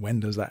 and when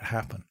does that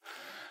happen?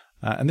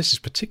 And this is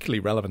particularly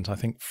relevant, I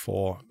think,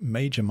 for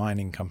major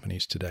mining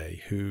companies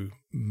today who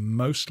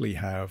mostly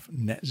have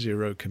net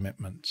zero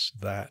commitments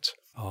that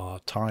are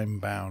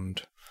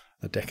time-bound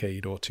a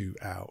decade or two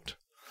out.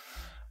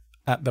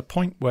 At the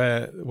point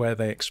where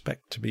they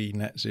expect to be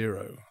net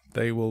zero,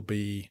 they will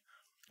be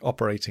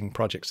operating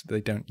projects that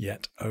they don't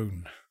yet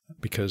own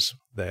because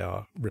they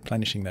are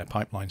replenishing their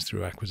pipelines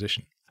through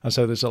acquisition. And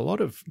so there's a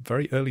lot of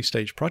very early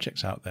stage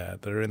projects out there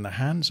that are in the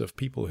hands of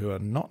people who are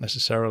not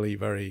necessarily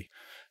very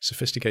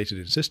sophisticated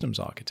in systems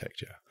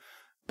architecture,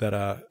 that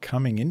are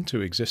coming into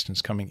existence,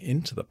 coming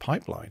into the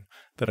pipeline,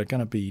 that are going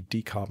to be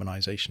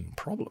decarbonization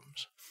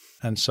problems.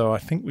 And so I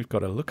think we've got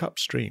to look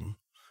upstream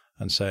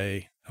and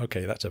say,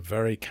 okay, that's a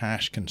very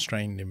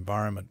cash-constrained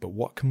environment, but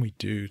what can we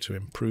do to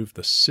improve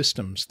the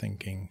systems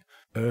thinking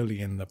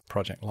early in the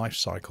project life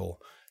cycle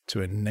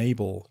to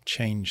enable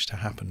change to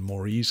happen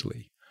more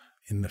easily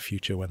in the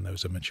future when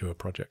those are mature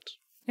projects?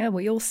 Yeah,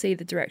 we all see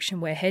the direction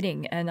we're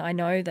heading, and I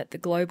know that the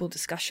global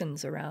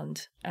discussions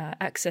around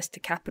access to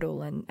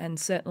capital and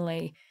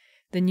certainly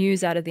the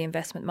news out of the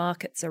investment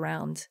markets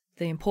around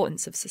the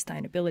importance of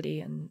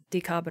sustainability and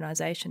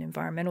decarbonisation,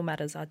 environmental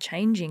matters are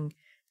changing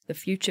the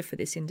future for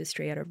this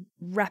industry at a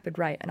rapid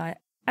rate. And I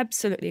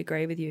absolutely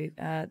agree with you.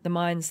 The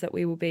mines that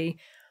we will be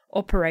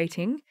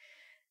operating,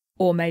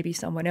 or maybe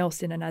someone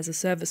else in an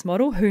as-a-service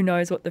model, who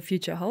knows what the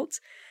future holds,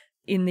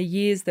 in the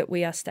years that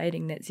we are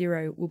stating net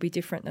zero will be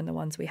different than the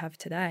ones we have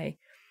today.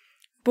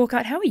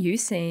 Burkhard, how are you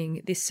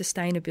seeing this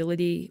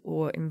sustainability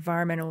or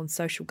environmental and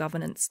social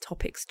governance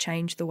topics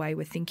change the way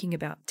we're thinking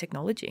about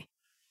technology?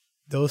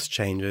 Those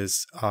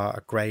changes are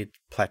a great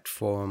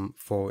platform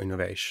for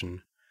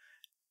innovation.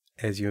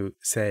 As you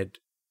said,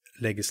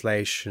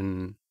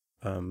 legislation,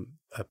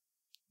 a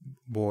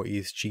more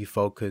ESG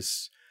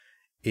focus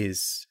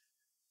is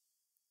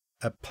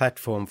a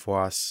platform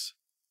for us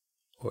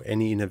or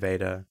any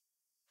innovator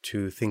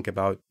to think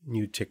about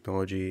new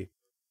technology,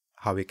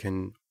 how we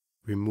can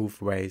remove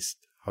waste,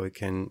 how we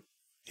can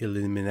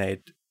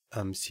eliminate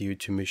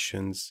CO2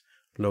 emissions,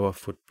 lower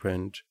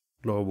footprint,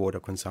 lower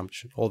water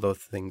consumption, all those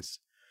things.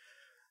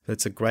 So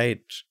it's a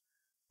great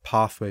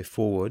pathway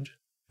forward,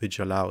 which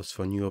allows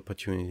for new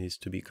opportunities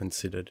to be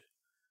considered.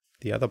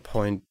 The other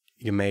point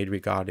you made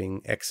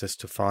regarding access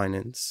to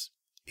finance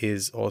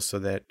is also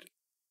that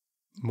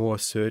more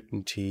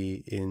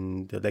certainty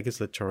in the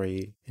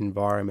legislatory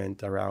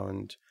environment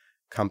around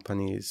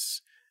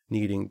companies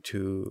needing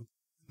to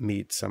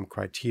meet some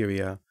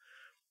criteria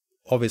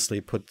obviously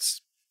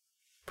puts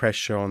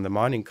pressure on the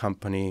mining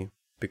company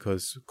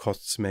because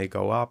costs may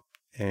go up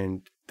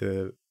and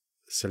the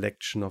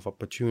selection of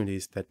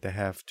opportunities that they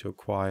have to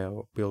acquire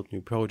or build new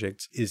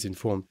projects is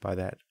informed by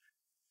that.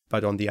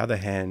 But on the other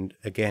hand,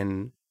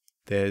 again,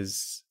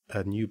 there's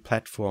a new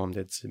platform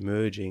that's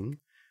emerging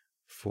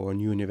for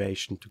new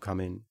innovation to come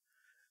in.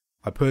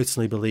 I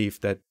personally believe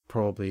that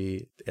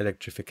probably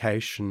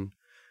electrification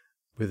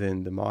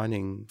within the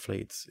mining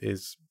fleets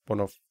is one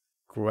of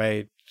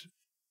great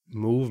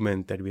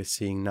movement that we're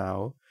seeing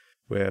now,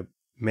 where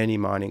many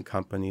mining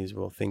companies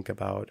will think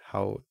about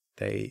how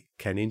they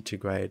can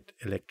integrate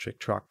electric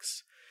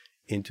trucks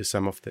into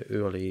some of the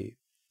early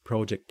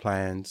project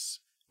plans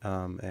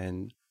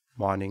and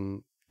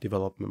mining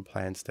development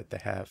plans that they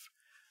have.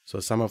 So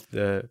some of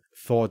the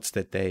thoughts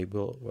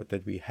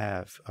that we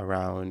have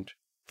around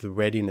the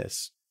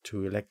readiness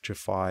to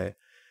electrify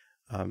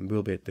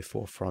will be at the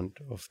forefront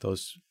of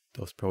those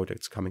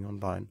projects coming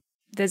online.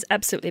 There's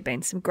absolutely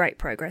been some great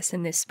progress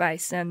in this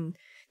space, and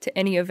to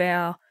any of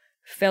our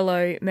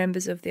fellow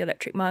members of the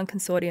Electric Mine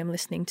Consortium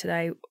listening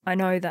today, I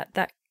know that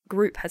that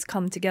group has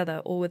come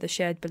together all with a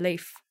shared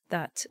belief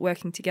that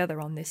working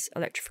together on this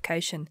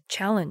electrification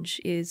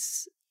challenge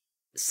is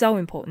so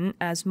important.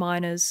 As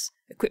miners,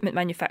 equipment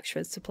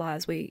manufacturers,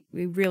 suppliers, we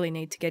really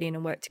need to get in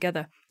and work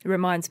together. It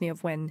reminds me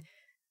of when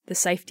the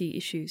safety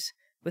issues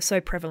were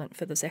so prevalent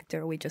for the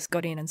sector. We just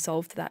got in and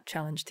solved that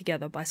challenge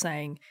together by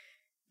saying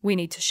we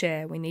need to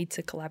share, we need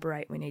to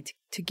collaborate, we need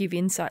to give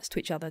insights to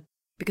each other,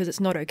 because it's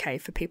not okay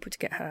for people to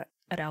get hurt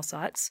at our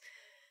sites.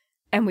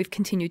 And we've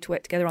continued to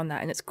work together on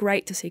that. And it's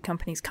great to see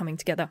companies coming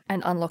together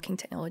and unlocking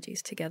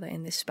technologies together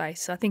in this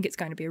space. So I think it's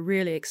going to be a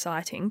really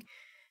exciting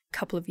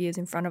couple of years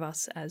in front of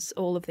us as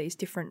all of these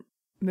different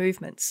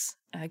movements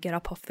get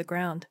up off the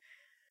ground.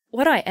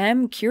 What I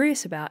am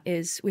curious about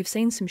is we've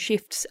seen some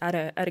shifts at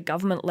a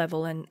government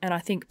level, and I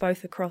think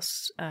both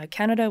across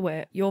Canada,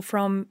 where you're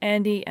from,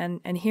 Andy,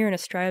 and here in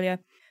Australia,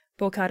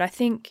 Burkhard, I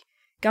think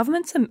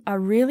governments are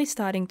really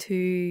starting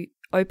to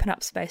open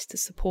up space to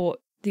support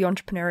the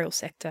entrepreneurial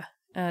sector.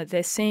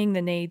 They're seeing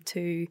the need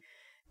to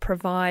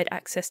provide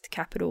access to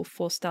capital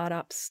for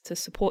startups, to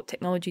support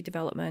technology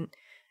development,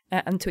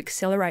 and to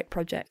accelerate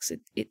projects.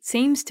 It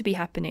seems to be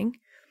happening.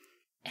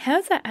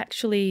 How's that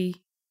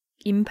actually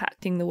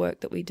impacting the work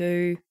that we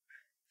do?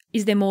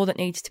 Is there more that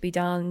needs to be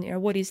done?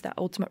 What is that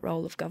ultimate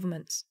role of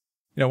governments?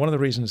 One of the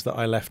reasons that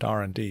I left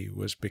R&D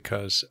was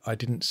because I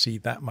didn't see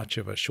that much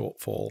of a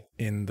shortfall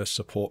in the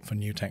support for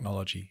new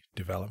technology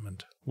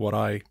development. What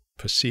I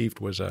perceived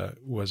was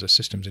a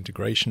systems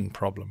integration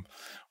problem.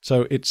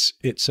 So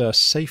it's a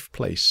safe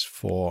place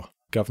for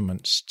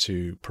governments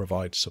to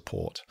provide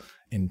support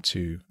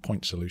into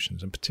point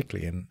solutions, and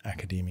particularly in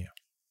academia.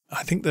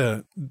 I think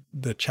the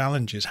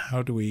challenge is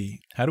how do we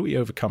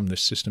overcome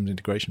this systems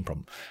integration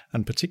problem?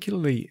 And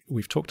particularly,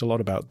 we've talked a lot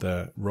about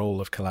the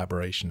role of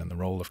collaboration and the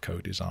role of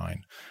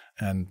co-design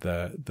and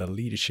the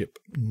leadership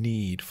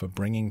need for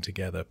bringing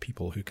together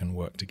people who can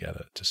work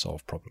together to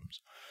solve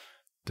problems.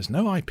 There's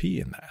no IP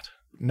in that.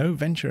 No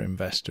venture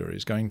investor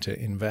is going to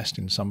invest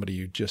in somebody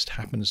who just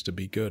happens to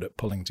be good at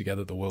pulling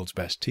together the world's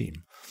best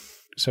team.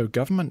 So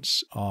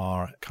governments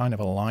are kind of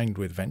aligned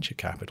with venture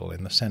capital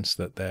in the sense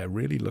that they're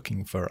really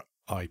looking for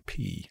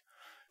IP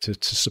to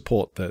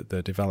support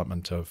the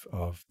development of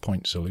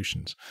point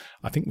solutions.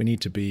 I think we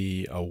need to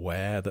be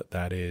aware that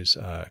that is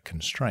a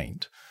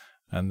constraint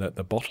and that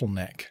the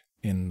bottleneck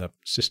in the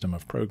system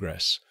of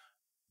progress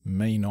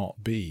may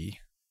not be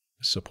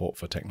support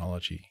for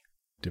technology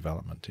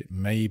development. It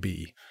may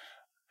be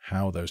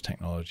how those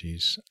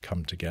technologies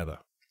come together.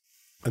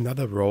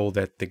 Another role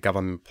that the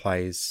government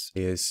plays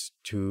is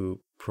to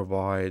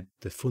provide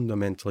the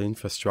fundamental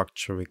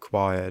infrastructure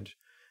required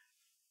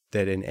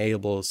that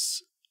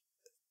enables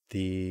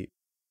the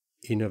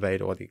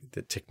innovator or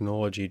the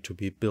technology to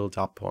be built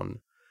up on,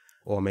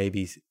 or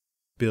maybe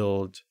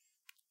build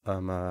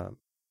a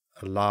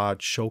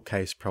large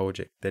showcase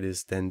project that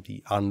is then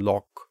the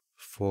unlock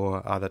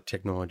for other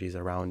technologies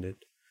around it.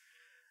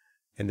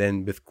 And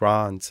then with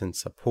grants and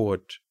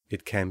support,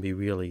 it can be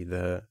really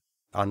the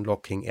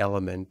unlocking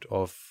element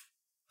of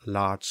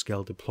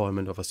large-scale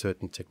deployment of a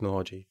certain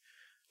technology.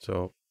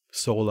 So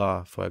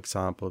solar, for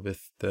example,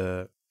 with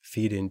the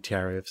feed-in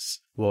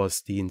tariffs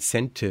was the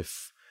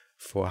incentive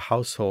for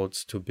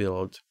households to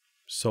build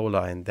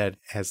solar, and that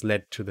has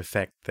led to the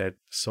fact that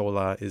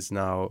solar is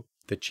now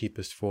the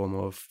cheapest form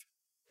of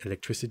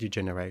electricity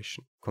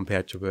generation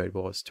compared to where it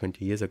was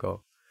 20 years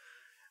ago.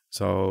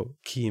 So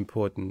key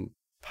important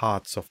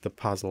parts of the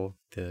puzzle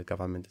the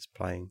government is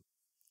playing.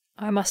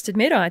 I must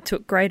admit I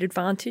took great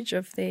advantage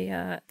of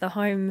the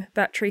home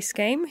battery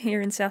scheme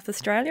here in South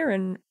Australia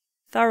and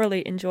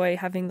thoroughly enjoy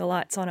having the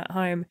lights on at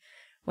home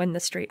when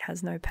the street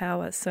has no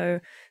power. So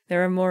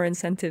there are more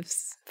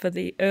incentives for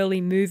the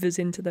early movers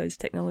into those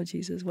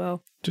technologies as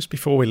well. Just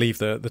before we leave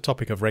the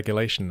topic of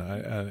regulation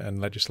and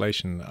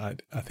legislation,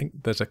 I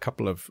think there's a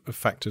couple of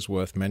factors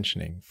worth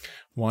mentioning.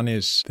 One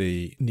is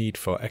the need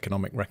for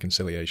economic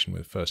reconciliation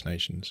with First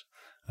Nations,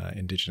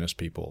 Indigenous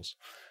peoples.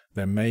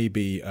 There may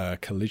be a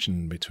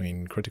collision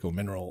between critical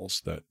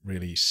minerals that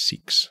really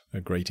seeks a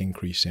great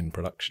increase in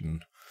production.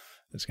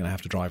 It's going to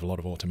have to drive a lot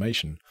of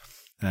automation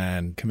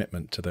and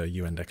commitment to the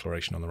UN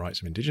Declaration on the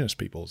Rights of Indigenous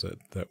Peoples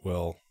that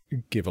will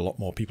give a lot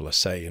more people a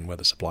say in where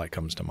the supply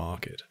comes to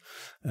market.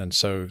 And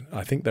so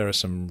I think there are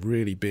some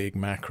really big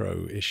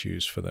macro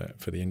issues for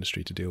the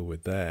industry to deal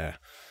with there.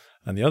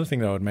 And the other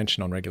thing that I would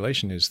mention on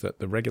regulation is that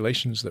the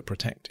regulations that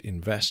protect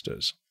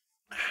investors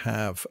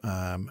have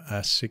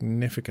a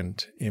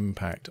significant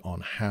impact on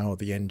how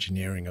the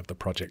engineering of the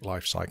project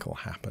lifecycle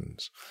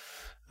happens.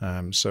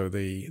 So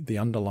the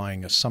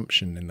underlying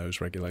assumption in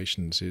those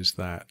regulations is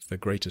that the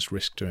greatest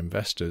risk to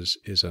investors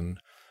is an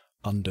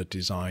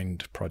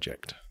under-designed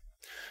project.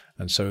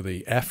 And so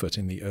the effort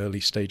in the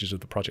early stages of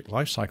the project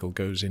lifecycle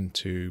goes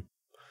into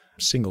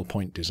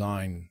single-point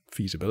design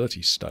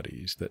feasibility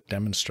studies that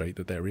demonstrate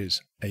that there is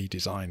a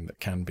design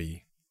that can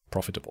be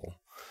profitable.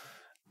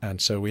 And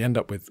so we end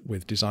up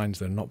with designs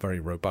that are not very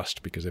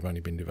robust because they've only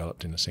been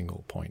developed in a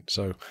single point.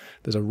 So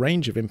there's a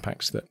range of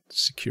impacts that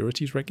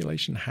securities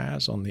regulation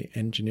has on the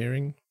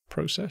engineering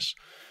process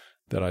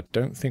that I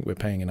don't think we're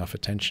paying enough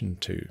attention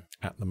to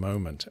at the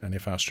moment. And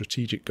if our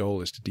strategic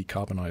goal is to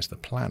decarbonize the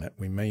planet,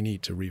 we may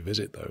need to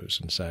revisit those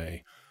and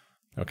say,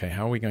 okay,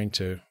 how are we going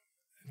to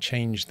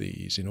change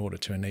these in order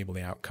to enable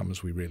the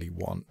outcomes we really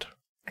want?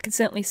 I can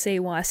certainly see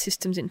why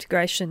systems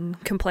integration,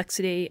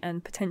 complexity,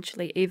 and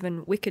potentially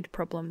even wicked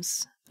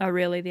problems are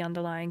really the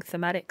underlying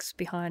thematics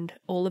behind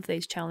all of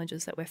these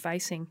challenges that we're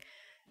facing.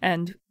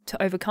 And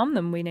to overcome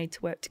them, we need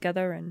to work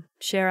together and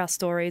share our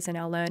stories and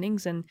our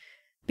learnings and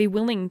be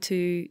willing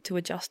to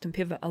adjust and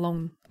pivot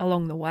along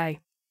the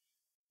way.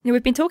 Now,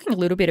 we've been talking a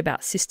little bit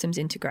about systems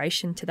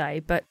integration today,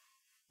 but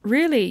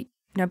really,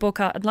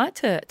 Burkhard, I'd like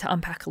to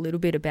unpack a little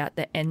bit about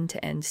the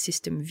end-to-end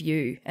system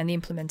view and the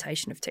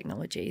implementation of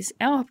technologies.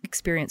 Our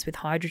experience with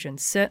hydrogen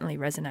certainly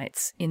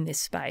resonates in this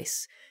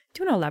space.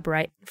 Do you want to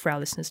elaborate for our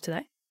listeners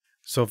today?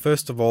 So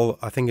first of all,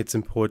 I think it's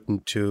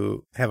important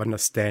to have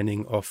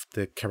understanding of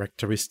the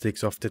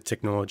characteristics of the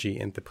technology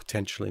and the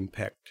potential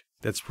impact.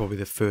 That's probably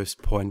the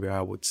first point where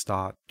I would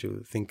start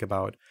to think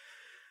about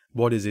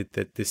what is it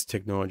that this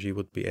technology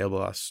would be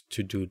able us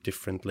to do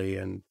differently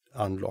and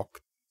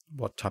unlock,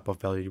 what type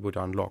of value it would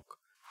unlock.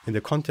 In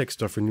the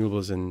context of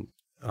renewables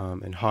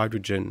and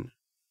hydrogen,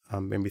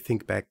 when we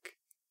think back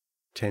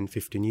 10,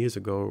 15 years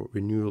ago,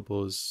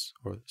 renewables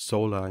or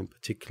solar in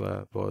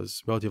particular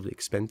was relatively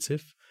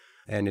expensive,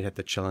 and it had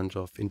the challenge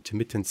of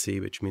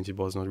intermittency, which means it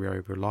was not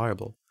very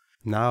reliable.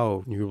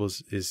 Now,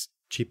 renewables is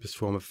cheapest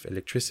form of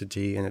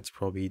electricity, and it's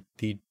probably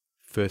the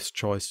first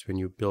choice when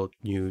you build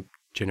new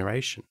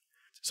generation.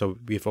 So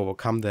we've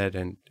overcome that,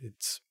 and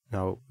it's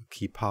now a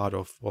key part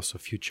of also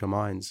future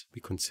mines.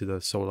 We consider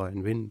solar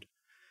and wind.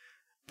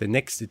 The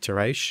next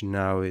iteration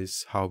now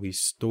is how we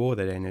store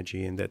that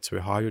energy, and that's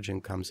where hydrogen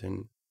comes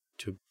in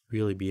to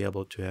really be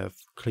able to have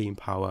clean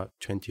power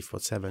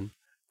 24/7.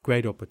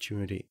 Great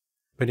opportunity.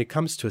 When it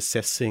comes to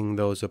assessing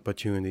those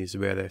opportunities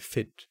where they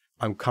fit,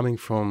 I'm coming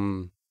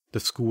from the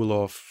school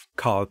of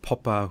Karl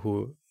Popper,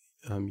 who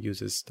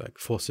uses like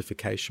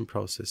falsification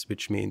process,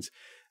 which means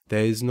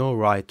there is no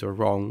right or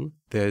wrong.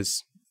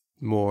 There's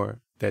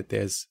more that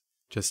there's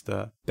just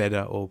a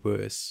better or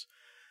worse.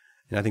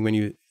 And I think when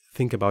you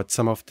think about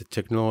some of the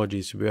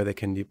technologies where they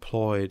can be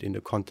deployed in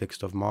the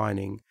context of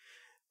mining,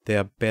 there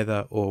are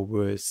better or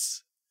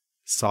worse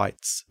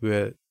sites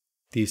where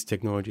these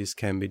technologies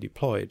can be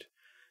deployed.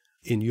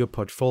 In your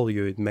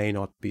portfolio, it may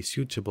not be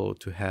suitable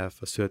to have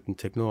a certain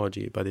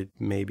technology, but it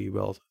may be,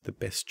 well, the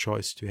best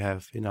choice to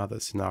have in other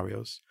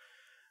scenarios.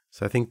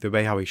 So I think the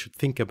way how we should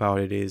think about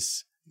it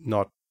is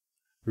not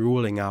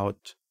ruling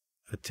out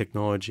a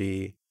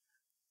technology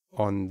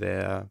on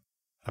their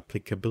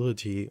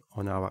applicability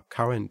on our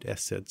current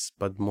assets,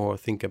 but more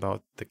think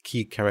about the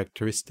key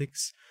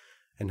characteristics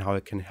and how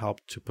it can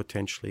help to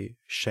potentially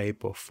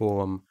shape or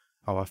form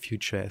our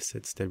future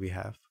assets that we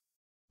have.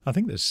 I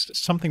think there's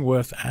something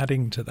worth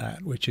adding to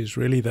that, which is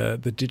really the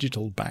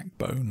digital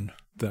backbone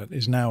that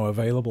is now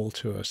available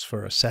to us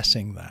for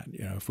assessing that.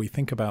 You know, if we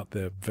think about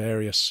the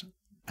various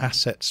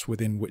assets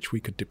within which we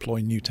could deploy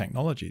new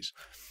technologies,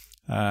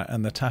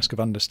 and the task of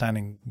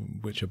understanding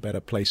which are better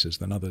places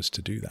than others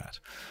to do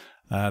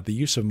that, the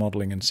use of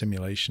modeling and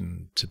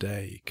simulation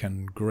today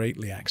can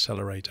greatly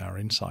accelerate our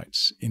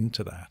insights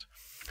into that,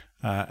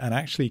 and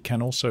actually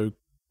can also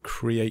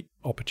create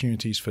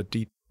opportunities for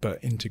deeper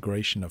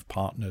integration of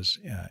partners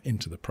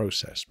into the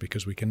process,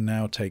 because we can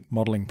now take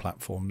modeling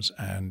platforms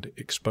and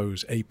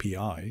expose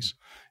APIs,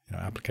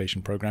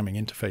 application programming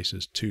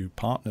interfaces, to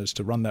partners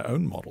to run their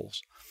own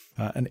models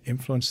and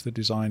influence the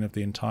design of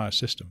the entire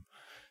system.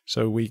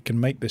 So we can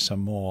make this a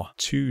more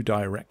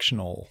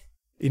two-directional,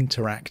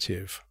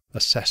 interactive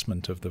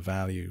assessment of the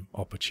value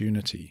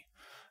opportunity,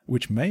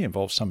 which may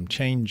involve some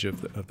change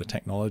of the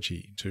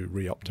technology to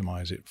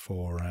re-optimize it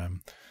for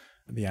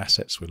the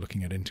assets we're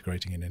looking at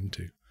integrating it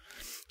into.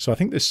 So I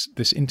think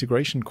this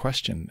integration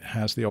question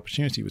has the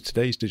opportunity with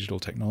today's digital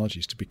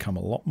technologies to become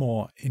a lot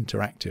more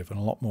interactive and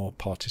a lot more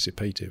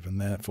participative,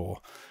 and therefore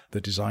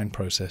the design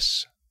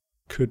process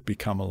could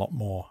become a lot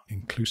more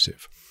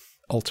inclusive.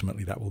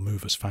 Ultimately, that will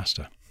move us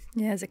faster.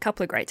 Yeah, there's a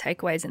couple of great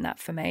takeaways in that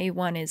for me.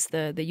 One is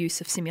the use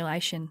of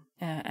simulation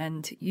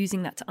and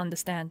using that to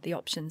understand the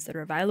options that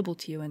are available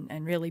to you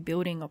and really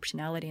building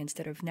optionality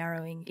instead of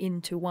narrowing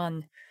into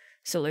one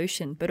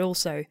solution. But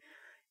also,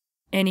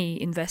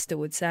 any investor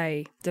would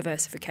say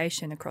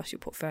diversification across your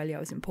portfolio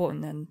is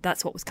important. And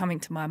that's what was coming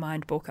to my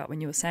mind, Burkhard,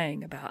 when you were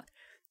saying about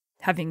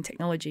having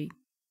technology.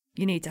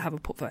 You need to have a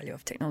portfolio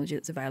of technology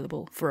that's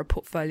available for a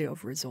portfolio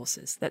of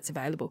resources that's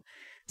available.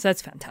 So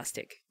that's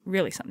fantastic.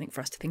 Really something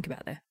for us to think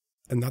about there.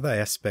 Another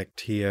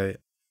aspect here,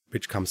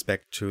 which comes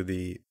back to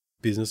the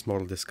business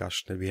model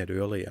discussion that we had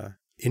earlier.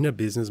 In a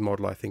business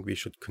model, I think we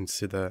should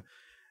consider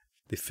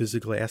the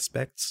physical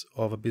aspects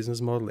of a business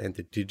model and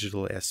the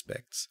digital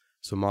aspects.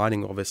 So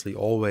mining obviously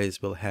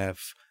always will have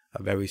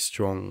a very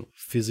strong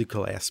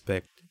physical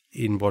aspect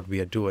in what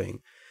we are doing.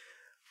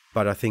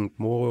 But I think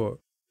more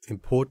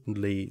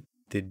importantly,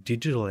 the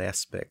digital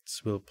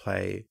aspects will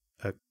play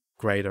a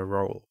greater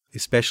role,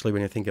 especially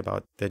when you think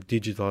about the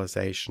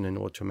digitalization and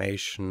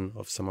automation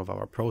of some of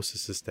our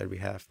processes that we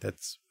have.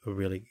 That's a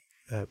really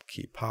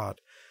key part.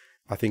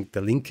 I think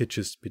the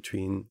linkages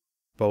between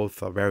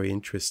both are very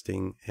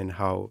interesting, and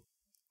how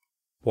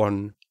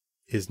one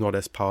is not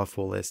as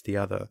powerful as the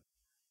other,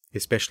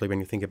 especially when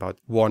you think about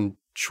one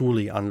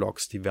truly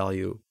unlocks the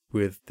value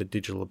with the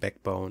digital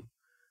backbone.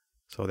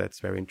 So that's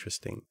very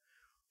interesting.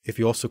 If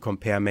you also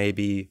compare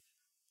maybe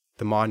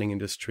the mining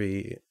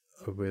industry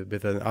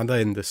with another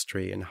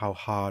industry and how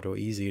hard or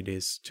easy it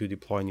is to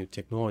deploy new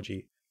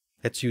technology,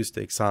 let's use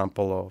the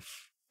example of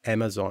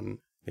Amazon.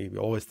 We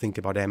always think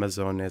about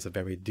Amazon as a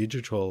very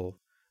digital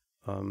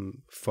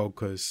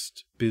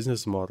focused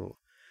business model.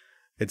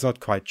 It's not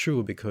quite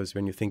true, because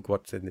when you think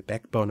what's in the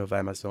backbone of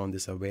Amazon,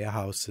 these are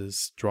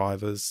warehouses,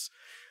 drivers,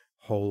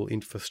 whole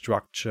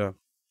infrastructure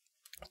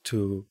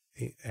to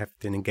have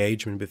an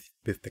engagement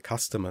with the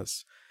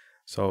customers.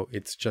 So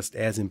it's just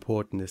as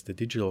important as the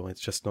digital.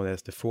 It's just not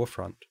as the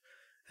forefront.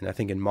 And I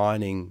think in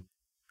mining,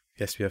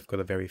 yes, we have got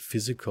a very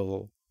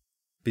physical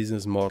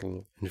business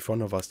model in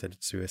front of us that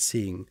we're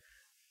seeing,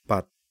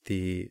 but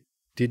the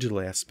digital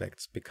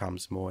aspects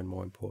becomes more and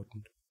more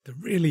important. The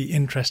really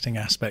interesting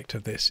aspect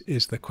of this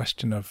is the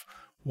question of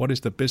what is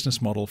the business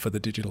model for the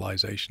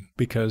digitalization?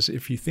 Because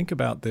if you think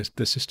about this,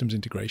 the systems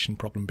integration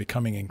problem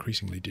becoming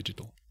increasingly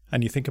digital,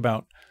 and you think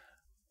about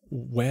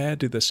where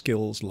do the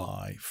skills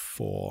lie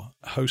for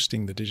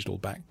hosting the digital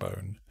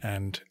backbone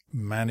and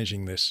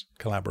managing this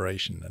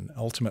collaboration and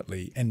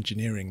ultimately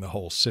engineering the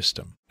whole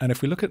system? And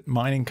if we look at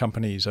mining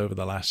companies over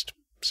the last,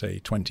 say,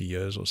 20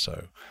 years or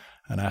so,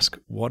 and ask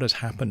what has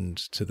happened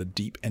to the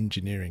deep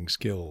engineering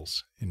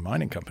skills in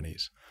mining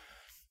companies,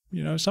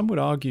 some would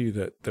argue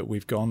that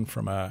we've gone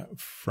from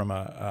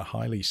a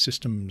highly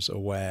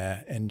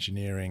systems-aware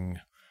engineering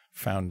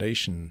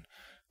foundation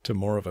to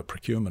more of a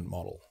procurement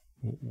model,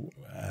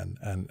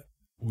 and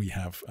we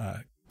have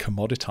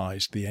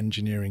commoditized the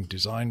engineering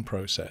design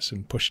process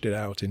and pushed it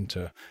out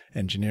into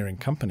engineering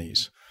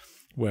companies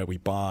where we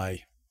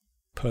buy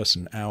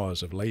person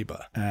hours of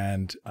labor.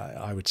 And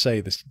I would say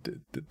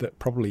that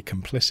probably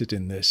complicit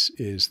in this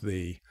is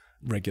the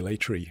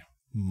regulatory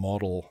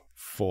model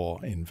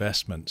for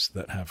investments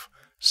that have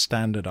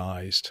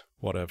standardized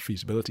what a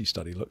feasibility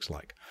study looks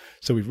like.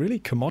 So we've really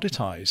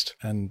commoditized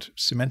and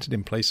cemented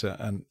in place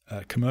a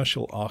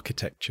commercial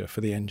architecture for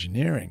the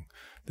engineering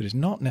that is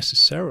not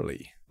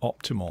necessarily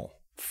optimal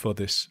for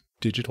this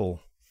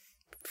digital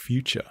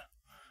future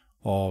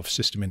of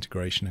system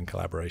integration and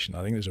collaboration.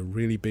 I think there's a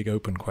really big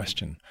open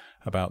question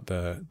about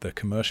the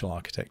commercial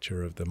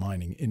architecture of the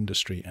mining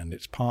industry and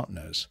its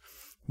partners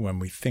when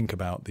we think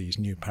about these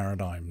new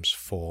paradigms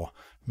for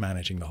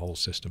managing the whole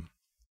system.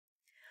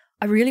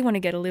 I really want to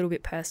get a little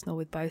bit personal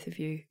with both of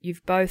you.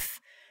 You've both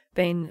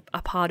been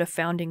a part of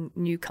founding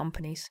new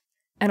companies,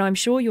 and I'm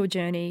sure your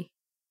journey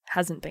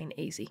hasn't been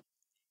easy.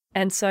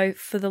 And so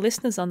for the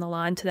listeners on the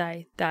line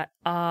today that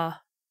are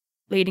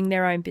leading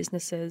their own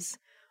businesses,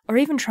 or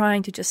even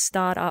trying to just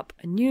start up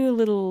a new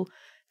little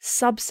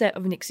subset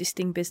of an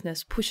existing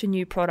business, push a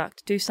new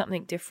product, do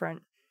something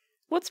different,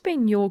 what's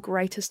been your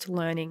greatest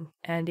learning,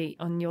 Andy,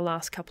 on your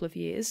last couple of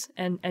years?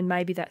 And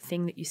maybe that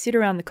thing that you sit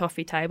around the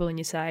coffee table and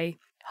you say,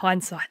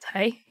 hindsight,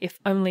 hey, if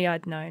only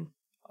I'd known.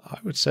 I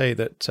would say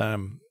that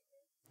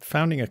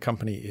founding a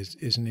company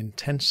is an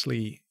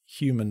intensely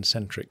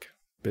human-centric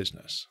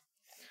business.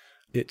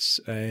 It's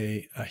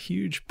a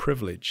huge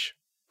privilege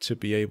to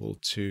be able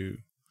to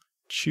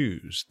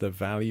choose the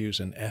values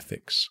and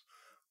ethics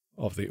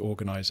of the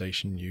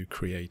organization you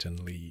create and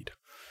lead.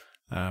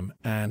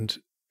 And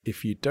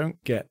if you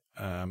don't get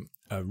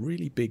a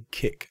really big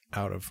kick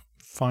out of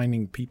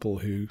finding people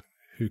who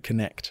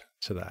connect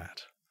to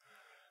that,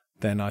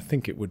 then I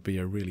think it would be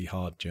a really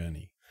hard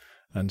journey.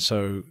 And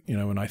so,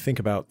 when I think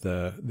about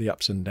the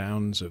ups and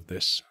downs of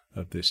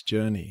this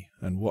journey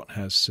and what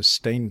has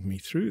sustained me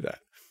through that,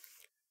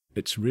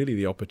 it's really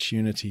the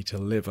opportunity to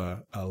live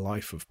a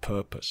life of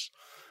purpose,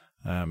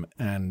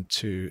 and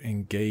to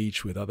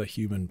engage with other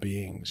human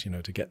beings,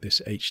 to get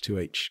this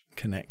H2H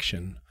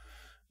connection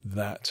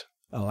that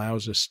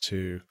allows us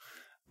to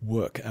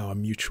work our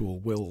mutual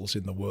wills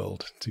in the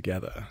world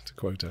together, to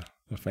quote a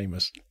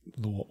famous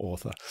law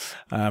author.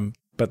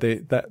 But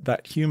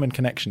that human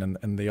connection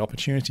and the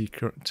opportunity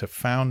to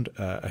found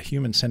a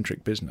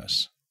human-centric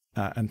business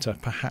and to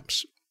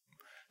perhaps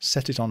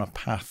set it on a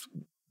path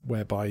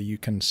whereby you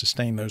can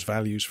sustain those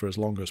values for as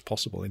long as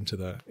possible into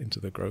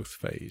the growth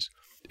phase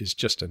is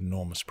just an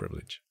enormous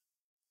privilege.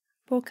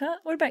 Volker,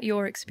 what about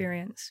your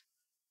experience?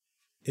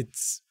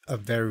 It's a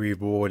very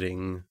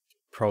rewarding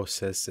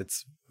process.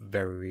 It's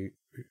very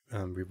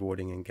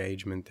rewarding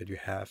engagement that you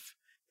have,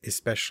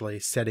 especially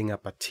setting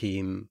up a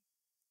team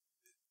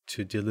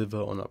to deliver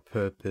on a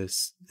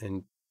purpose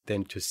and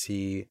then to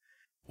see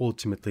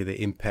ultimately the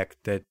impact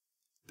that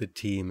the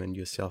team and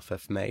yourself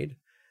have made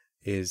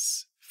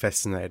is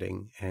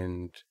fascinating.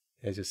 And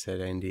as you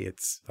said, Andy,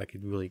 it's like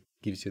it really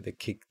gives you the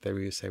kick that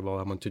you say, well,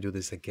 I want to do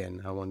this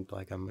again.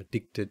 I'm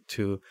addicted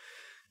to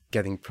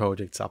getting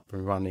projects up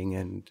and running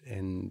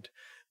and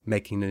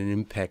making an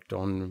impact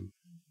on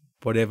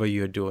whatever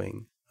you're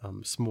doing,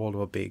 small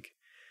or big.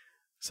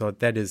 So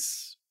that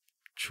is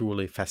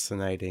truly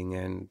fascinating,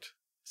 and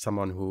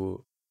someone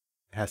who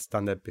has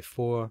done that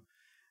before,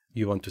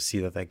 you want to see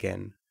that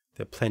again.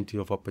 There are plenty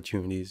of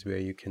opportunities where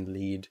you can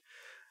lead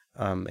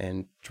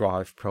and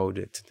drive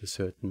projects in a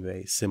certain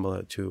way,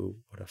 similar to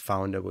what a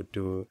founder would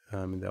do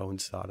in their own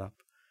startup.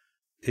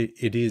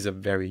 It is a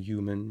very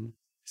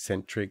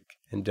human-centric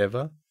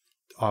endeavor.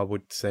 I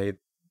would say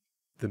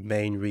the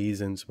main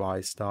reasons why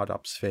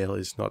startups fail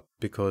is not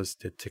because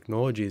the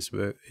technology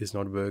is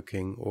not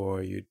working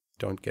or you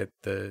don't get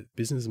the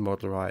business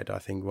model right. I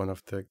think one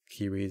of the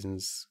key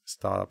reasons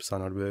startups are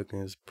not working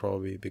is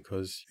probably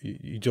because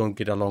you don't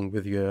get along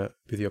with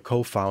your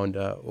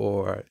co-founder,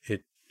 or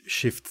it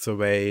shifts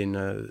away in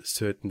a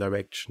certain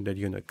direction that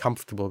you're not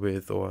comfortable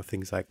with, or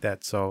things like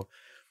that. So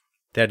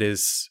that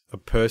is a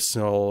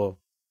personal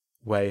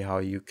way how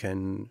you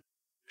can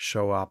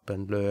show up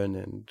and learn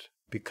and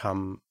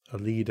become a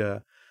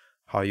leader,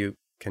 how you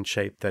can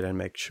shape that and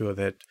make sure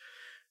that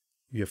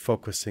you're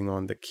focusing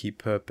on the key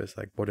purpose,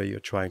 like what are you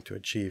trying to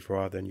achieve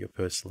rather than your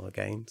personal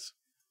gains.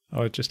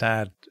 I would just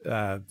add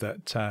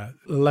that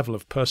level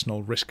of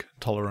personal risk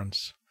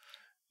tolerance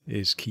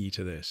is key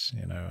to this,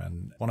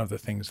 and one of the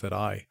things that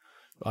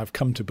I've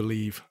come to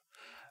believe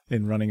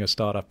in running a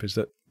startup is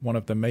that one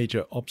of the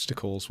major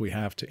obstacles we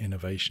have to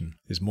innovation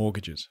is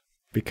mortgages.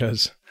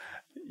 Because,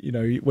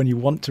 when you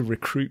want to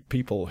recruit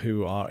people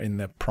who are in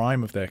the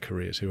prime of their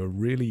careers, who are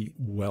really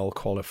well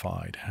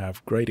qualified,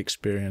 have great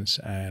experience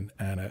and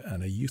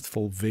a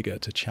youthful vigor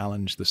to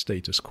challenge the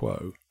status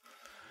quo,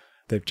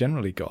 they've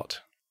generally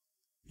got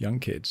young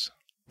kids,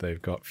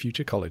 they've got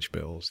future college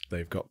bills,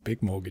 they've got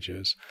big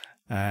mortgages,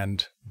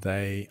 and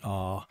they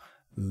are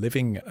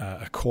living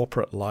a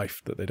corporate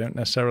life that they don't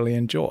necessarily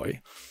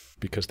enjoy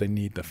because they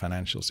need the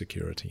financial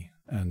security.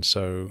 And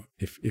so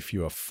if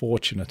you are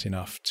fortunate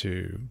enough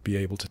to be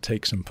able to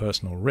take some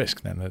personal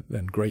risk,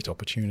 then great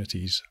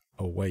opportunities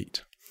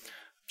await.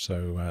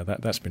 So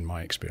that's been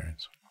my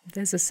experience.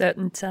 There's a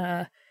certain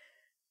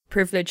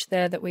privilege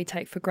there that we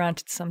take for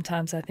granted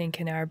sometimes, I think,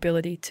 in our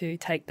ability to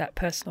take that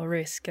personal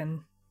risk.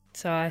 And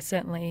so I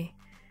certainly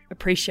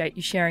appreciate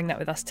you sharing that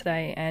with us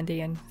today,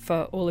 Andy, and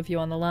for all of you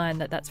on the line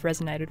that's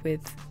resonated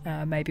with.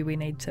 Maybe we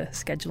need to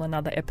schedule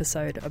another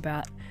episode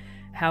about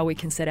how we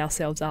can set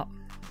ourselves up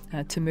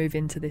to move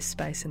into this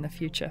space in the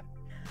future.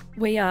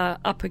 We are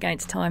up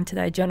against time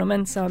today,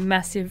 gentlemen, so a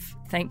massive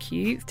thank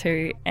you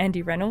to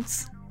Andy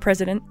Reynolds,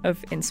 President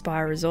of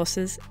Inspire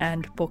Resources,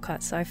 and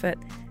Burkhard Seifert,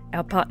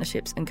 our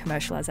Partnerships and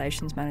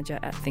Commercializations Manager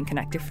at Think and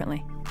Act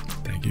Differently.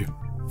 Thank you.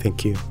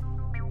 Thank you.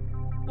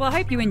 Well, I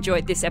hope you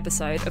enjoyed this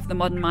episode of the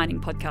Modern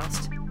Mining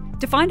Podcast.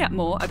 To find out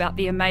more about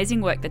the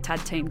amazing work the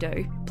TAD team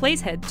do,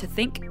 please head to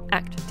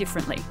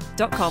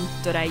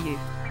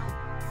thinkactdifferently.com.au.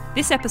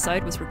 This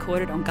episode was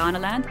recorded on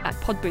Ghanaland at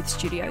Podbooth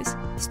Studios,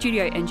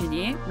 studio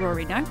engineer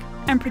Rory Noak,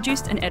 and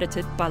produced and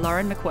edited by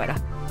Lauren McWhirter.